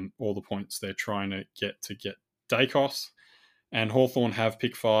 All the points they're trying to get Dacos. And Hawthorn have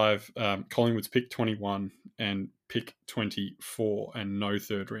pick 5, Collingwood's pick 21 and pick 24, and no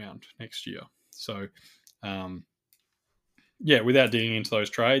third round next year. So, without digging into those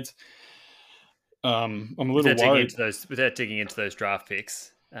trades, I'm a little worried. Without digging into those draft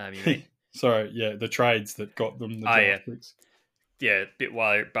picks, you mean? Sorry, the trades that got them the draft picks. Yeah, bit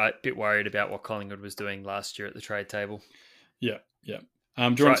worried about what Collingwood was doing last year at the trade table. Yeah. Do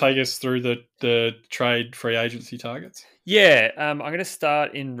you want to take us through the trade free agency targets? Yeah, I'm going to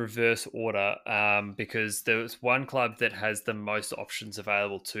start in reverse order because there's one club that has the most options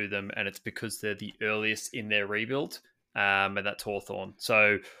available to them, and it's because they're the earliest in their rebuild, and that's Hawthorn.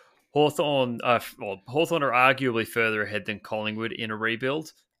 So Hawthorn are arguably further ahead than Collingwood in a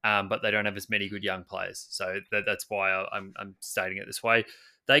rebuild, but they don't have as many good young players. So that's why I'm stating it this way.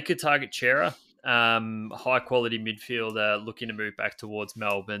 They could target Chera. High quality midfielder looking to move back towards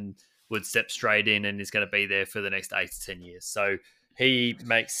Melbourne, would step straight in and is going to be there for the next 8 to 10 years. So he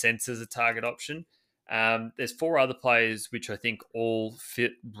makes sense as a target option. There's 4 other players which I think all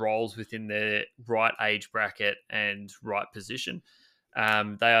fit roles within their right age bracket and right position.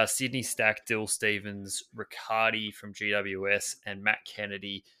 They are Sydney Stack, Dill Stevens, Riccardi from GWS, and Matt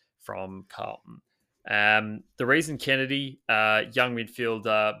Kennedy from Carlton. The reason Kennedy, young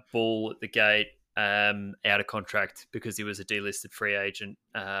midfielder, bull at the gate, out of contract because he was a delisted free agent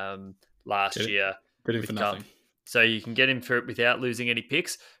last year. Get him for nothing. So you can get him for it without losing any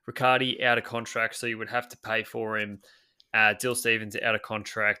picks. Riccardi out of contract, so you would have to pay for him. Dill Stevens out of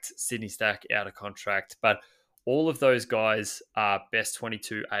contract. Sydney Stack out of contract. But all of those guys are best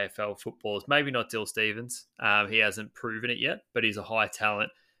 22 AFL footballers. Maybe not Dill Stevens. He hasn't proven it yet, but he's a high talent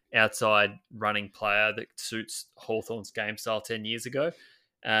outside running player that suits Hawthorn's game style 10 years ago.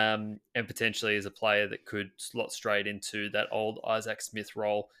 And potentially is a player that could slot straight into that old Isaac Smith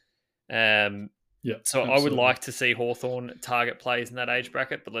role. So absolutely. I would like to see Hawthorn target plays in that age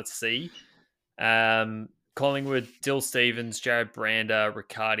bracket, but let's see. Collingwood, Dill Stevens, Jared Brander,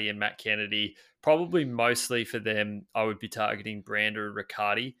 Riccardi, and Matt Kennedy. Probably mostly for them, I would be targeting Brander and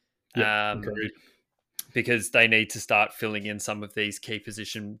Riccardi. Because they need to start filling in some of these key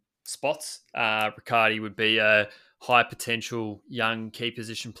position spots. Riccardi would be a high potential young key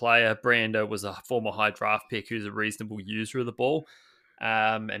position player. Brander was a former high draft pick who's a reasonable user of the ball,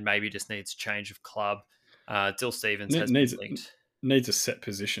 and maybe just needs a change of club. Dill Stevens needs a set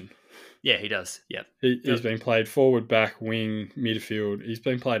position. Yeah, he does. Yeah, he's been played forward, back, wing, midfield. He's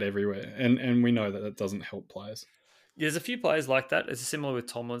been played everywhere, and we know that doesn't help players. There's a few players like that. It's similar with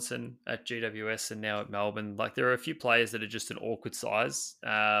Tomlinson at GWS and now at Melbourne. Like, there are a few players that are just an awkward size,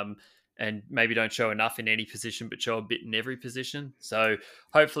 and maybe don't show enough in any position, but show a bit in every position. So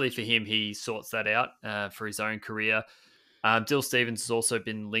hopefully for him, he sorts that out for his own career. Dill Stevens has also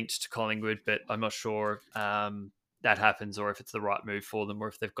been linked to Collingwood, but I'm not sure that happens or if it's the right move for them or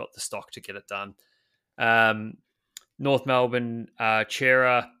if they've got the stock to get it done. North Melbourne,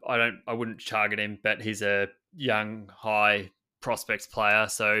 Chera, I wouldn't target him, but he's a young, high prospects player,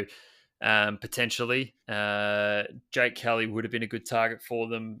 so potentially Jake Kelly would have been a good target for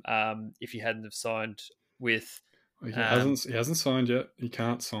them if he hadn't have signed with. He hasn't signed yet. He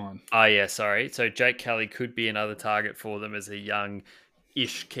can't sign. Oh yeah, sorry. So Jake Kelly could be another target for them as a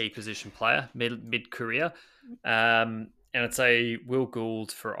young-ish key position player, mid-career. And I'd say Will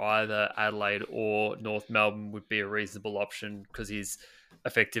Gould for either Adelaide or North Melbourne would be a reasonable option because he's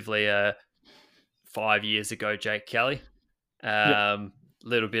effectively a 5 years ago Jake Kelly.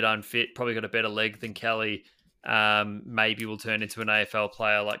 Little bit unfit, probably got a better leg than Kelly. Maybe will turn into an AFL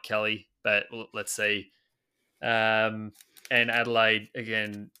player like Kelly, but let's see. And Adelaide,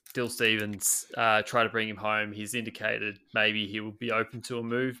 again, Dill Stevens, try to bring him home. He's indicated maybe he will be open to a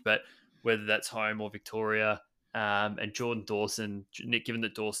move, but whether that's home or Victoria. And Jordan Dawson, given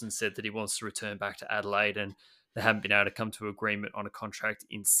that Dawson said that he wants to return back to Adelaide and they haven't been able to come to agreement on a contract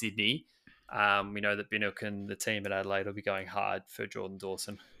in Sydney, we know that Binnock and the team at Adelaide will be going hard for Jordan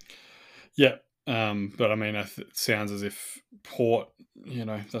Dawson. Yeah, but I mean, it sounds as if Port,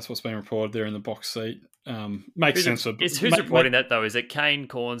 that's what's being reported there in the box seat. Makes sense. Who's reporting that though? Is it Kane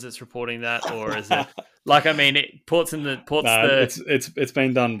Corns that's reporting that, or is it Port's It's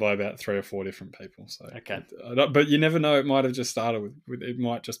been done by about 3 or 4 different people. So okay, but you never know. It might have just started with it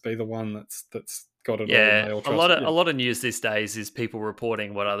might just be the one that's got it. Yeah, a lot of news these days is people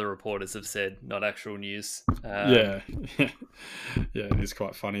reporting what other reporters have said, not actual news. Yeah, it is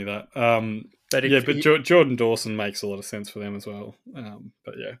quite funny that. Jordan Dawson makes a lot of sense for them as well.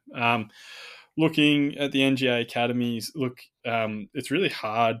 Looking at the NGA academies, it's really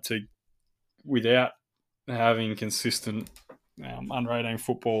hard to, without having consistent unrated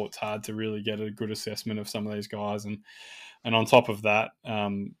football, it's hard to really get a good assessment of some of these guys. And on top of that,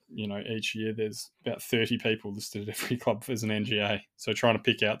 each year there's about 30 people listed at every club as an NGA. So trying to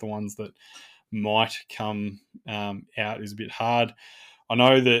pick out the ones that might come out is a bit hard. I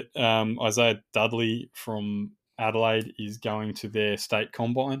know that Isaiah Dudley from Adelaide is going to their state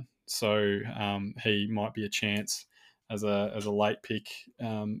combine. So he might be a chance as a late pick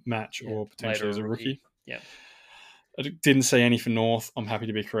match or potentially as a rookie. Yeah. I didn't see any for North. I'm happy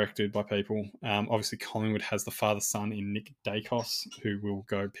to be corrected by people. Obviously, Collingwood has the father-son in Nick Dacos, who will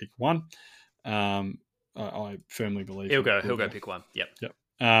go pick one. I firmly believe he'll go pick one. Yep.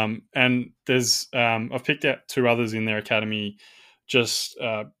 And there's I've picked out 2 others in their academy just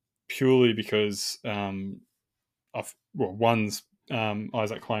purely because one's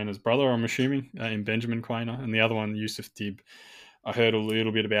Isaac Quayner's brother, I'm assuming, in Benjamin Quayner, and the other one, Yusuf Dib. I heard a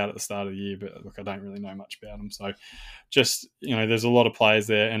little bit about at the start of the year, but look, I don't really know much about them. So just, there's a lot of players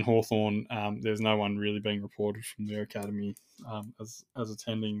there, and Hawthorn, there's no one really being reported from their academy as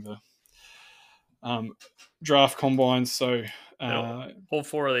attending the draft combines. So all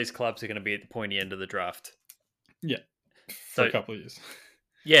 4 of these clubs are going to be at the pointy end of the draft. Yeah, for a couple of years.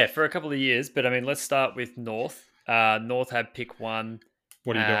 Yeah, for a couple of years. But, I mean, let's start with North. North had pick 1.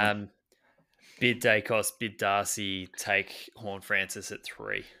 What are you doing? Bid Dacos, bid Darcy, take Horn Francis at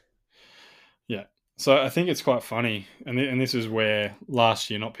 3. Yeah. So I think it's quite funny. And this is where last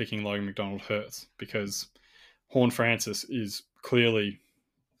year not picking Logan McDonald hurts, because Horn Francis is clearly,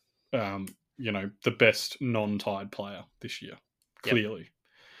 the best non-tied player this year. Clearly. Yep.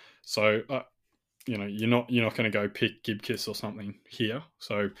 So, you're not going to go pick Gibkiss or something here.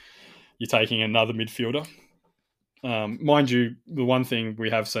 So you're taking another midfielder. Mind you, the one thing we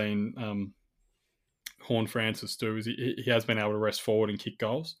have seen Horn Francis do is he has been able to rest forward and kick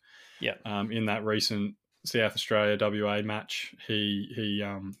goals. Yeah. In that recent South Australia WA match, he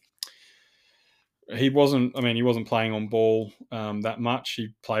wasn't playing on ball that much.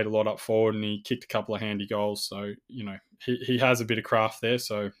 He played a lot up forward and he kicked a couple of handy goals. So, he has a bit of craft there.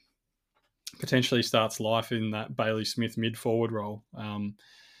 So potentially starts life in that Bailey Smith mid forward role.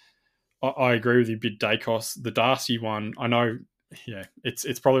 I agree with you, bid Dacos. The Darcy one, I know,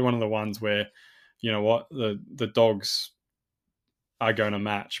 it's probably one of the ones where, the Dogs are going to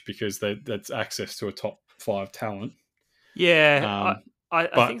match because that's access to a top 5 talent. Yeah,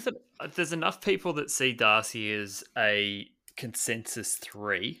 I think that there's enough people that see Darcy as a consensus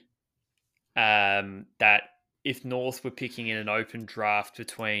 3 that if North were picking in an open draft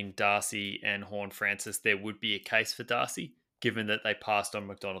between Darcy and Horn Francis, there would be a case for Darcy, given that they passed on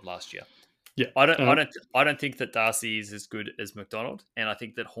McDonald last year. Yeah, I don't think that Darcy is as good as McDonald, and I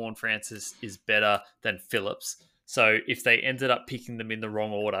think that Horn Francis is better than Phillips. So if they ended up picking them in the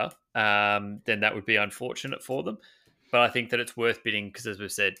wrong order, then that would be unfortunate for them. but I think that it's worth bidding because, as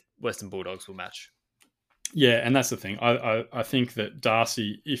we've said, Western Bulldogs will match. Yeah, and that's the thing. I think that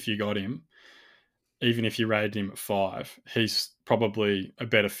Darcy, if you got him, even if you rated him at 5, he's probably a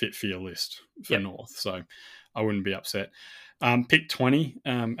better fit for your list for North. So I wouldn't be upset. Pick 20,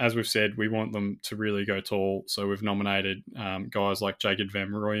 as we've said, we want them to really go tall. So we've nominated guys like Jacob Van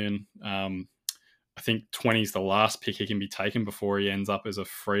Rooyen. I think 20 is the last pick he can be taken before he ends up as a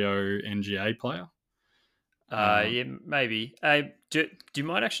Freo NGA player. Yeah, maybe. Do you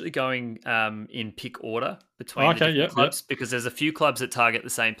mind actually going in pick order between the different clubs? Because there's a few clubs that target the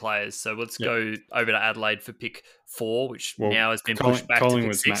same players. So let's go over to Adelaide for pick 4, which now has been pushed back to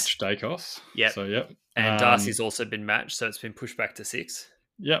pick 6. Matched Dacos. Yeah. So, yep. And Darcy's also been matched, so it's been pushed back to 6.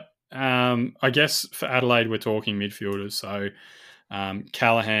 Yep. I guess for Adelaide, we're talking midfielders. So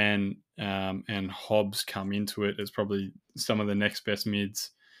Callaghan and Hobbs come into it as probably some of the next best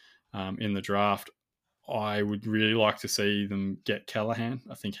mids in the draft. I would really like to see them get Callaghan.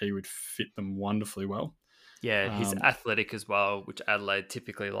 I think he would fit them wonderfully well. Yeah, he's athletic as well, which Adelaide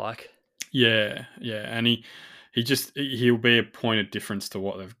typically like. Yeah, and he'll be a point of difference to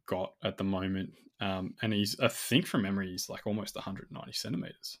what they've got at the moment. And I think from memory, he's like almost 190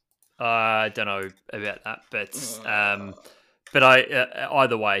 centimeters. I don't know about that, but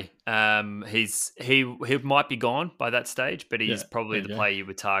either way, he might be gone by that stage, but he's probably the player you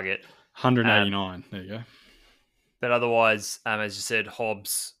would target. 189. There you go. But otherwise, as you said,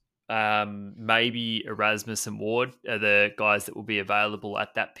 Hobbs, maybe Erasmus and Ward are the guys that will be available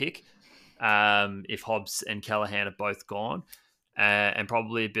at that pick. If Hobbs and Callaghan are both gone, and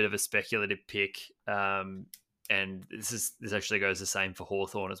probably a bit of a speculative pick. And this actually goes the same for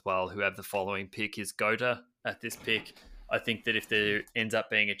Hawthorn as well, who have the following pick is Gota at this pick. I think that if there ends up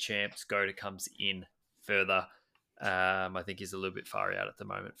being a champs, Gota comes in further. I think he's a little bit far out at the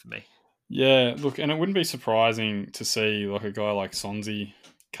moment for me. Yeah, look, and it wouldn't be surprising to see like a guy like Sonzi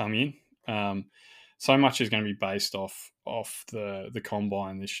come in. So much is going to be based off the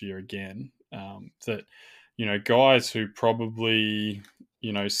combine this year again. That guys who probably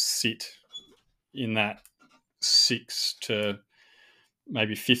sit in that 6 to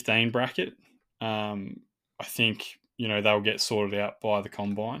maybe 15 bracket. I think they'll get sorted out by the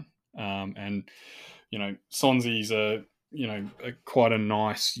combine, and Sonzi's quite a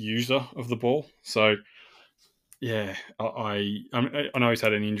nice user of the ball. So, yeah, I know he's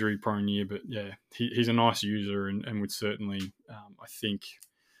had an injury-prone year, but yeah, he's a nice user and would certainly, I think,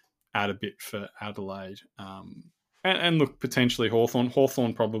 add a bit for Adelaide. And look, potentially Hawthorn.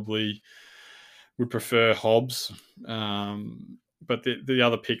 Hawthorn probably would prefer Hobbs, but the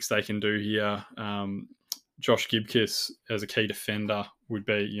other picks they can do here, Josh Gibkiss as a key defender would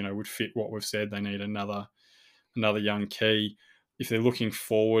fit what we've said. They need another young key. If they're looking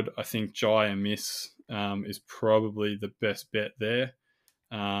forward, I think Jai Amiss is probably the best bet there.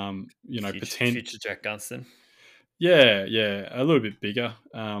 Future Jack Gunston. Yeah, a little bit bigger.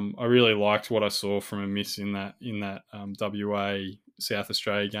 I really liked what I saw from Amiss in that WA South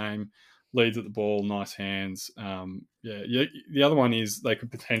Australia game. Leads at the ball, nice hands. The other one is they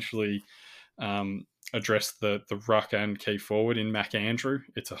could potentially address the ruck and key forward in Mac Andrew.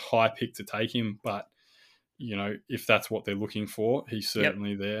 It's a high pick to take him, but if that's what they're looking for, he's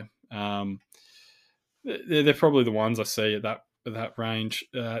certainly there. They're probably the ones I see at that range.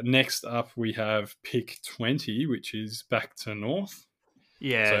 Next up, we have pick 20, which is back to North.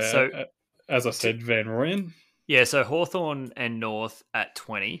 Yeah. So as I said, Van Rooyen. Yeah. So Hawthorn and North at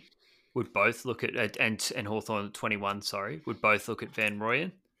 20 would both look at, and Hawthorn at 21, would both look at Van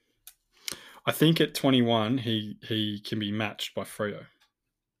Rooyen. I think at 21, he can be matched by Freo.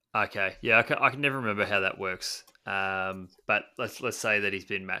 Okay, yeah, I can never remember how that works. But let's say that he's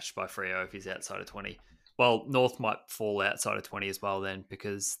been matched by Freo if he's outside of 20. Well, North might fall outside of 20 as well then,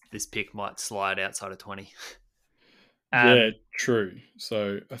 because this pick might slide outside of 20. Yeah, true.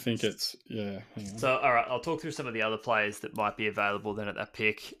 So I think it's hang on. So all right, I'll talk through some of the other players that might be available then at that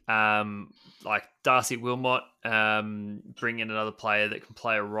pick. Like Darcy Wilmot, bring in another player that can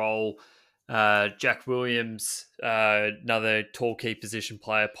play a role. Jack Williams, another tall key position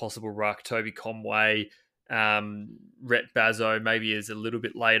player, possible ruck. Toby Conway, Rhett Bazzo maybe is a little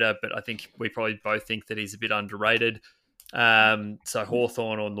bit later, but I think we probably both think that he's a bit underrated. So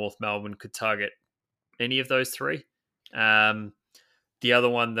Hawthorn or North Melbourne could target any of those three. The other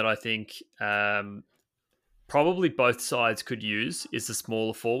one that I think probably both sides could use is the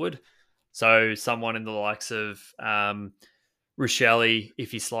smaller forward. So someone in the likes of Rochelle,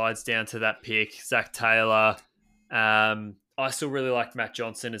 if he slides down to that pick, Zach Taylor. I still really like Matt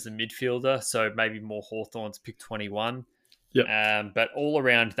Johnson as a midfielder, so maybe more Hawthorn's pick 21. Yep. but all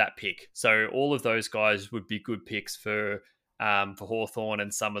around that pick. So all of those guys would be good picks for Hawthorn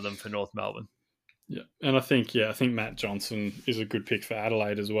and some of them for North Melbourne. Yeah, and I think Matt Johnson is a good pick for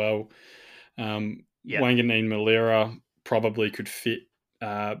Adelaide as well. Wanganeen Malira probably could fit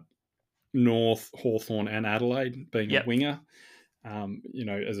North, Hawthorn, and Adelaide, being a winger.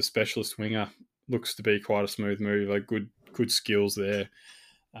 As a specialist winger, looks to be quite a smooth move. Like good skills there.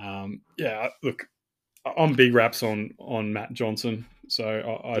 Look, I'm big raps on Matt Johnson,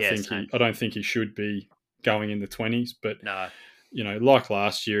 so I don't think he should be going in the 20s, but no. Like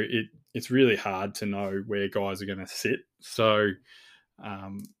last year, it's really hard to know where guys are going to sit. So,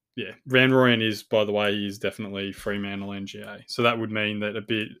 Van Rooyen is, by the way, is definitely Fremantle NGA. So that would mean that a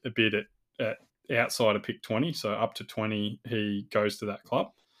bit at outside of pick 20, so up to 20, he goes to that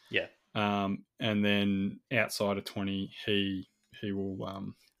club. Yeah. And then outside of 20, he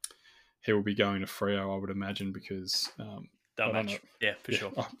will be going to Freo, I would imagine, because they'll match. Yeah, for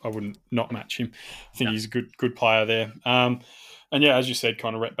sure. I wouldn't not match him. I think he's a good player there. And as you said,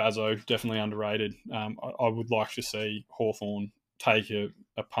 kind of Rhett Bazzo, definitely underrated. I would like to see Hawthorn take a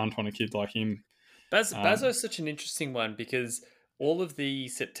punt on a kid like him. Bazzo is such an interesting one because all of the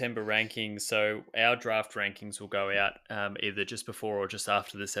September rankings, so our draft rankings will go out either just before or just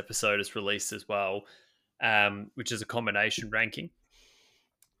after this episode is released as well, which is a combination ranking.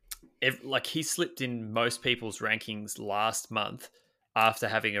 He slipped in most people's rankings last month after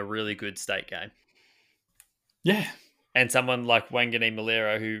having a really good state game. Yeah. And someone like Wanganeen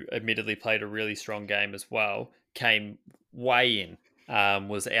Malira, who admittedly played a really strong game as well, came way in,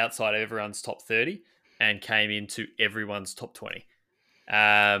 was outside of everyone's top 30 and came into everyone's top 20,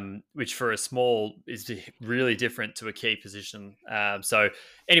 which for a small is really different to a key position. So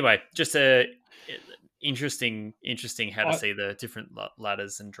anyway, just interesting how to see the different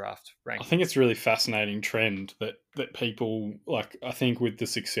ladders and draft rankings. I think it's a really fascinating trend that people like. I think with the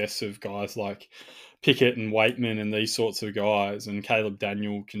success of guys like Pickett and Waitman and these sorts of guys, and Caleb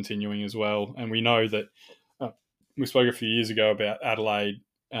Daniel continuing as well, and we know that we spoke a few years ago about Adelaide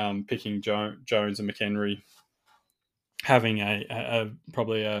picking Jones and McHenry, having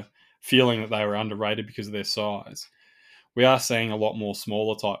probably a feeling that they were underrated because of their size. We are seeing a lot more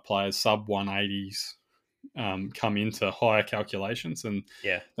smaller type players, sub 180s. Come into higher calculations than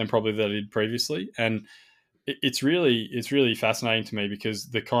probably they did previously, and it's really fascinating to me because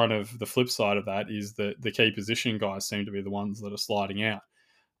the flip side of that is that the key position guys seem to be the ones that are sliding out.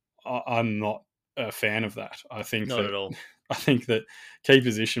 I'm not a fan of that. I think not at all. I think that key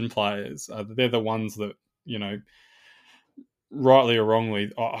position players they're the ones that rightly or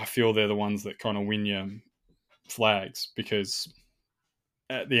wrongly, I feel they're the ones that kind of win you flags because.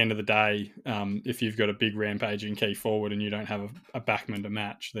 At the end of the day, if you've got a big rampaging key forward and you don't have a backman to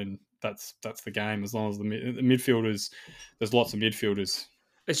match, then that's the game. As long as the midfielders, there's lots of midfielders.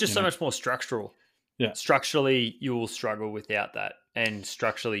 It's just so much more structural. Yeah, structurally you will struggle without that, and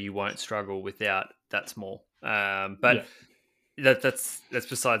structurally you won't struggle without that small. But that's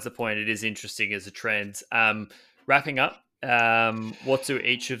besides the point. It is interesting as a trend. Wrapping up, what do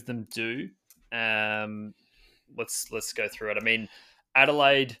each of them do? Let's go through it. I mean.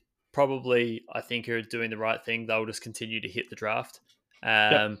 Adelaide probably, I think, are doing the right thing. They'll just continue to hit the draft.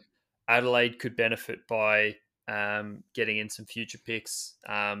 Adelaide could benefit by getting in some future picks.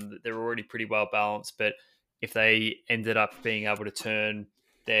 They're already pretty well balanced, but if they ended up being able to turn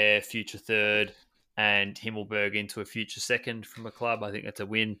their future third and Himmelberg into a future second from a club, I think that's a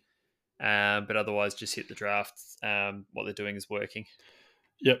win. But otherwise, just hit the draft. What they're doing is working.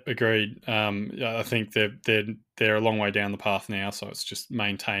 Yep, agreed. I think they're a long way down the path now, so it's just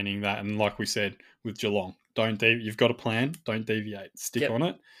maintaining that. And like we said with Geelong, you've got a plan, don't deviate, stick on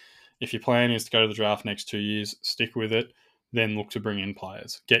it. If your plan is to go to the draft next 2 years, stick with it. Then look to bring in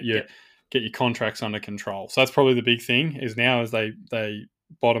players, get your contracts under control. So that's probably the big thing. Is now as they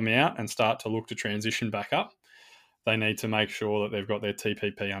bottom out and start to look to transition back up, they need to make sure that they've got their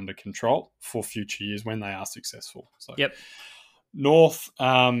TPP under control for future years when they are successful. So. North,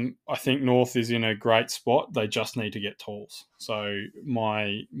 I think North is in a great spot. They just need to get tools. So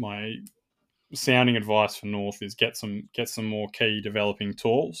my sounding advice for North is get some more key developing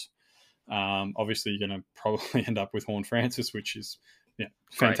tools. Obviously, you're going to probably end up with Horne-Francis, which is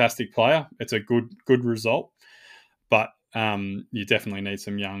fantastic player. It's a good result, but you definitely need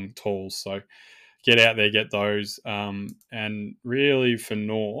some young tools. So get out there, get those. And really for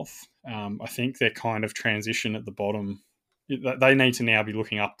North, I think they're kind of transition at the bottom. They need to now be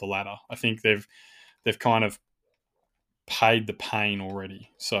looking up the ladder. I think they've kind of paid the pain already.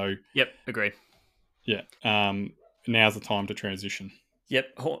 So agree. Yeah, now's the time to transition.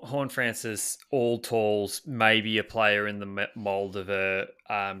 Yep, Horn-Francis, all talls, maybe a player in the mould of a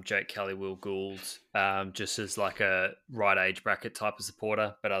Jake Kelly, Will Gould, just as like a right age bracket type of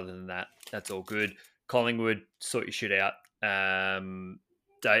supporter. But other than that, that's all good. Collingwood, sort your shit out.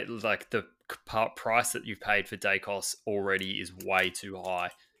 Like the price that you've paid for Dacos already is way too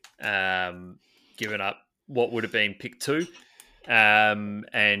high. Given up what would have been pick 2.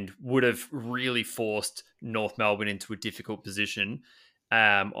 And would have really forced North Melbourne into a difficult position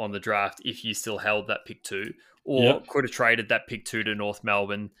on the draft if you still held that pick 2, or could have traded that pick 2 to North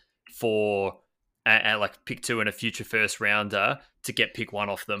Melbourne for like pick 2 and a future first rounder to get pick 1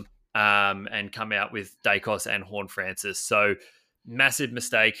 off them and come out with Dacos and Horn-Francis. So massive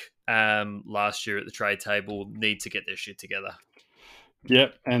mistake last year at the trade table. Need to get their shit together.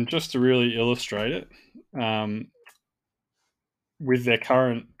 Yep, and just to really illustrate it, with their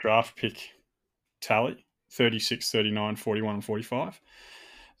current draft pick tally, 36, 39, 41, and 45,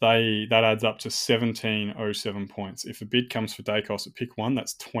 that adds up to 1707 points. If a bid comes for Dacos at pick 1,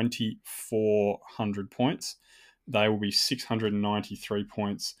 that's 2,400 points. They will be 693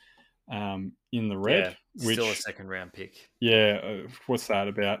 points in the red. Yeah, still a second round pick. Yeah, what's that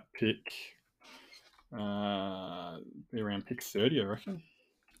about pick? Around pick 30, I reckon.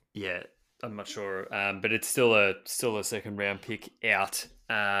 Yeah, I'm not sure, but it's still a second round pick out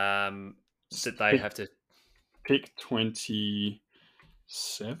that they have to pick 27.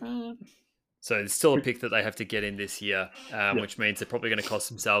 So it's still a pick that they have to get in this year, which means they're probably going to cost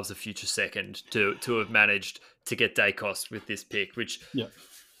themselves a future second to have managed to get Dacos with this pick. Which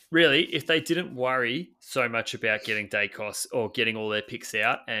really, if they didn't worry so much about getting Dacos or getting all their picks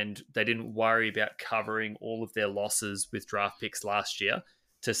out, and they didn't worry about covering all of their losses with draft picks last year,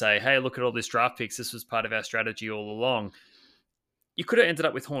 to say, hey, look at all these draft picks, this was part of our strategy all along, you could have ended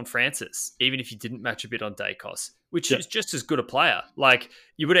up with Horn-Francis, even if you didn't match a bid on Dacos, which is just as good a player. Like,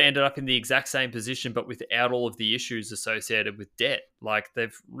 you would have ended up in the exact same position, but without all of the issues associated with debt. Like,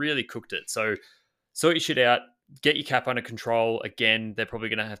 they've really cooked it. So sort your shit out, get your cap under control. Again, they're probably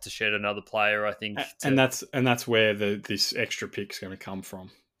going to have to shed another player, I think. And that's where this extra pick's going to come from,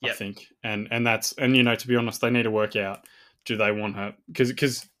 I think. And you know, to be honest, they need to work out, do they want her?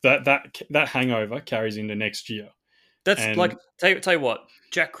 Because that hangover carries into next year. That's like, tell you what,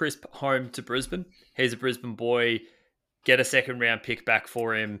 Jack Crisp home to Brisbane. He's a Brisbane boy. Get a second round pick back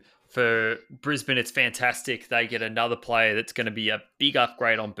for him. For Brisbane, it's fantastic. They get another player that's going to be a big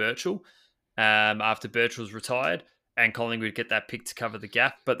upgrade on Birchall after Birchall's retired. And Collingwood get that pick to cover the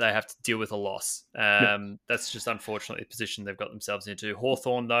gap, but they have to deal with a loss. That's just unfortunately the position they've got themselves into.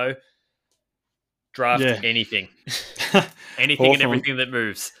 Hawthorn, though, draft anything. Anything and everything that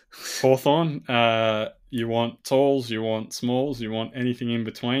moves. Hawthorn, you want talls, you want smalls, you want anything in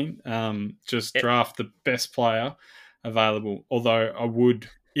between. Just draft the best player available. Although I would,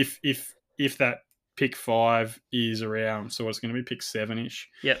 if that pick 5 is around, so it's going to be pick 7-ish.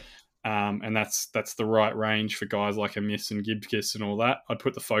 Yep. And that's the right range for guys like a Miss and Gibkiss and all that. I'd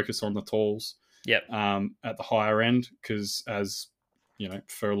put the focus on the talls. Yep. At the higher end, because as you know,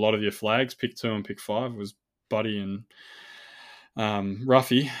 for a lot of your flags, pick 2 and pick 5 was Buddy and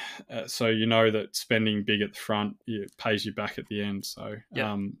Ruffy, so you know that spending big at the front pays you back at the end. So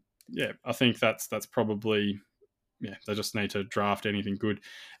I think that's probably they just need to draft anything good.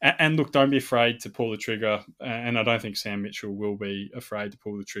 And look, don't be afraid to pull the trigger. And I don't think Sam Mitchell will be afraid to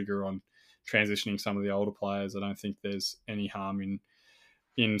pull the trigger on transitioning some of the older players. I don't think there's any harm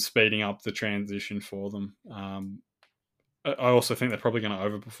in speeding up the transition for them. I also think they're probably going to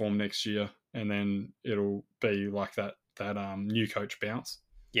overperform next year, and then it'll be like that new coach bounce.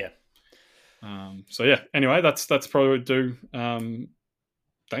 Yeah. Anyway, that's probably what do.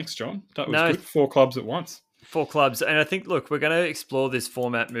 Thanks, John. That was good. 4 clubs at once. 4 clubs. And I think, look, we're going to explore this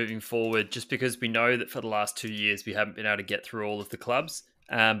format moving forward, just because we know that for the last 2 years, we haven't been able to get through all of the clubs.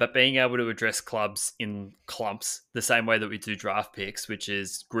 But being able to address clubs in clumps, the same way that we do draft picks, which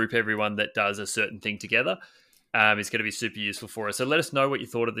is group everyone that does a certain thing together, is going to be super useful for us. So let us know what you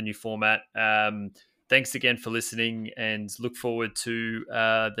thought of the new format. Thanks again for listening, and look forward to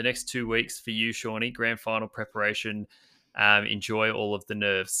the next 2 weeks for you, Shawnee. Grand final preparation. Enjoy all of the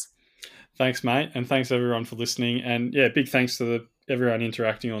nerves. Thanks, mate. And thanks everyone for listening. And big thanks to everyone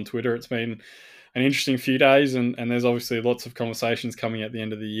interacting on Twitter. It's been an interesting few days, and there's obviously lots of conversations coming at the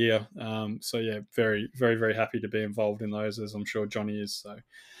end of the year. Very, very, very happy to be involved in those, as I'm sure Johnny is. So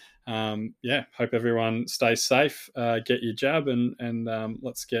hope everyone stays safe, get your jab, and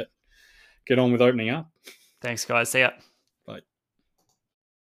let's get on with opening up. Thanks, guys. See ya. Bye.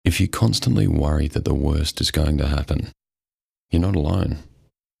 If you constantly worry that the worst is going to happen, you're not alone.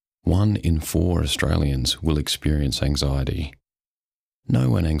 1 in 4 Australians will experience anxiety. Know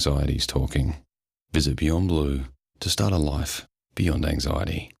when anxiety's talking. Visit Beyond Blue to start a life beyond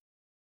anxiety.